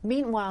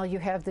 Meanwhile, you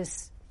have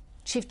this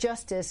Chief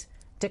Justice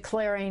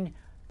declaring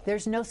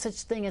there's no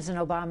such thing as an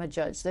Obama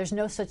judge. There's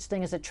no such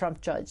thing as a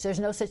Trump judge. There's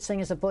no such thing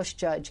as a Bush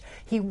judge.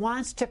 He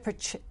wants to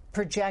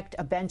project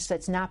a bench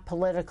that's not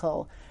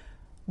political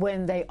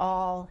when they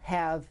all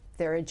have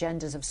their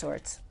agendas of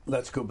sorts.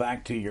 Let's go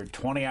back to your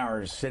 20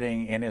 hours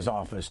sitting in his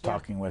office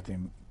talking with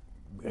him.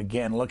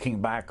 Again,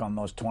 looking back on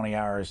those 20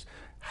 hours,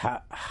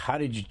 how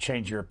did you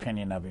change your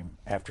opinion of him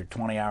after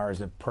 20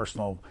 hours of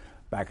personal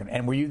back?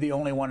 And were you the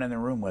only one in the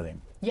room with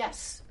him?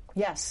 Yes.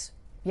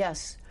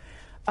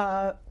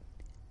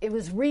 It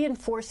was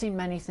reinforcing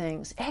many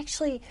things.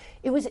 Actually,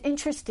 it was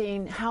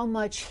interesting how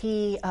much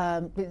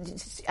I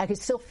could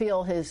still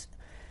feel his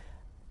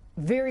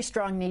very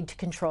strong need to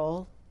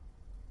control,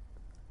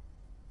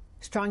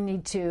 strong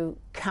need to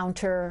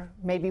counter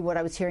maybe what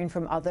I was hearing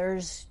from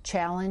others,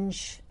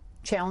 challenge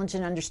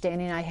and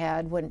understanding I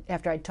had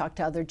after I'd talked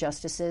to other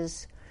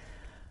justices.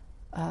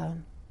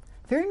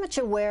 Very much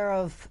aware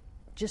of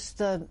just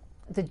the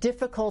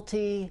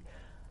difficulty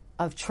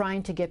of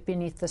trying to get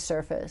beneath the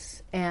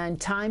surface, and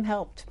time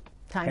helped.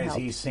 Has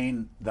he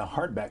seen the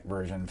hardback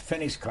version,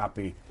 finished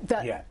copy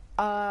yet?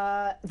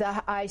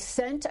 I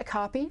sent a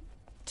copy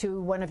to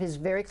one of his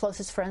very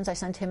closest friends. I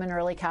sent him an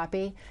early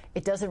copy.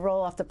 It doesn't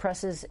roll off the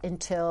presses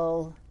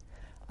until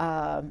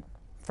for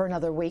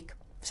another week.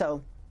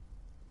 So,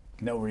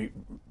 no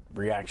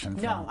reaction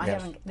from No, I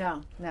haven't.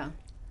 No.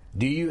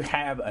 Do you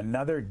have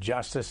another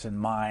justice in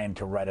mind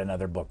to write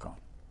another book on?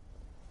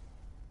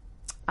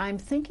 I'm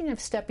thinking of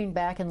stepping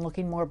back and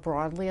looking more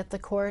broadly at the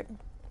court.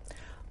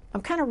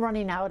 I'm kind of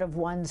running out of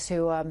ones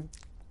who, I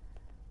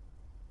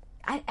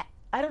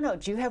don't know.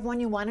 Do you have one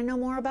you want to know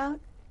more about?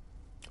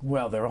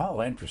 Well, they're all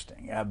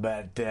interesting,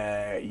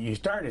 but you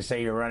started to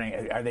say you're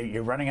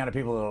running out of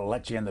people that'll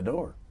let you in the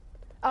door.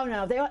 Oh,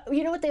 no.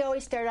 You know what they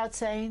always start out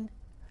saying?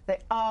 They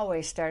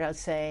always start out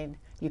saying,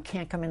 you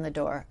can't come in the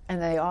door.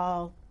 And they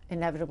all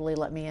inevitably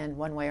let me in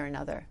one way or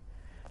another.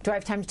 Do I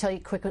have time to tell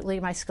you quickly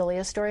my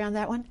Scalia story on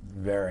that one?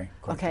 Very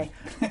quickly.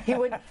 Okay. He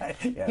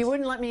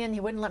wouldn't let me in. He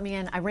wouldn't let me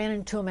in. I ran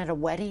into him at a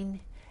wedding,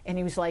 and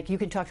he was like, you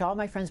can talk to all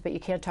my friends, but you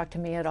can't talk to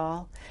me at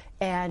all.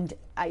 And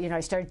I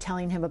started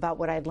telling him about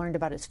what I had learned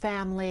about his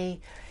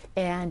family.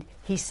 And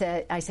I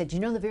said,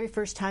 the very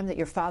first time that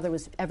your father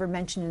was ever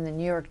mentioned in the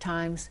New York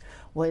Times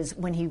was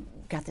when he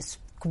got this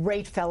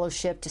great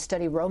fellowship to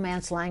study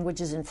Romance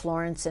languages in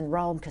Florence and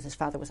Rome, because his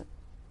father was a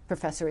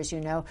professor, as you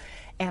know.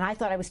 And I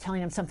thought I was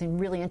telling him something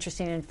really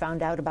interesting and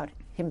found out about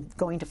him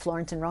going to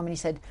Florence and Rome. And he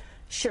said,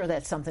 sure,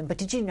 that's something. But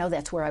did you know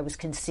that's where I was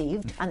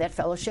conceived, on that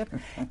fellowship?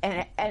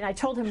 And I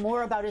told him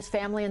more about his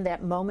family in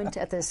that moment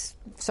at this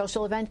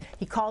social event.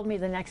 He called me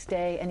the next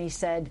day and he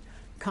said,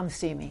 come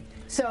see me.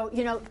 So,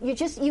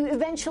 you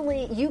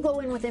eventually go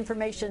in with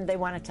information. They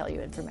want to tell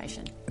you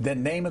information. The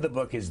name of the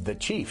book is The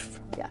Chief.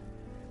 Yeah.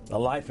 The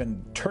Life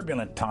and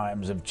Turbulent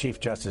Times of Chief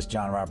Justice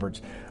John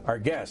Roberts. Our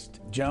guest,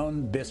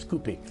 Joan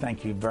Buskupic.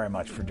 Thank you very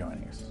much for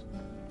joining us.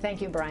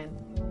 Thank you, Brian.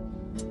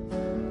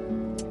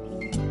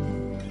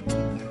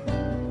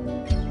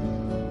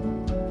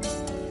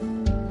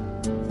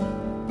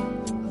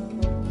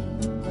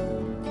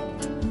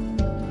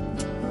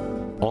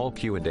 All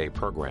Q&A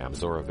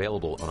programs are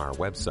available on our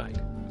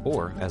website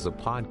or as a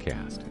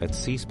podcast at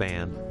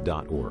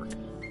cspan.org.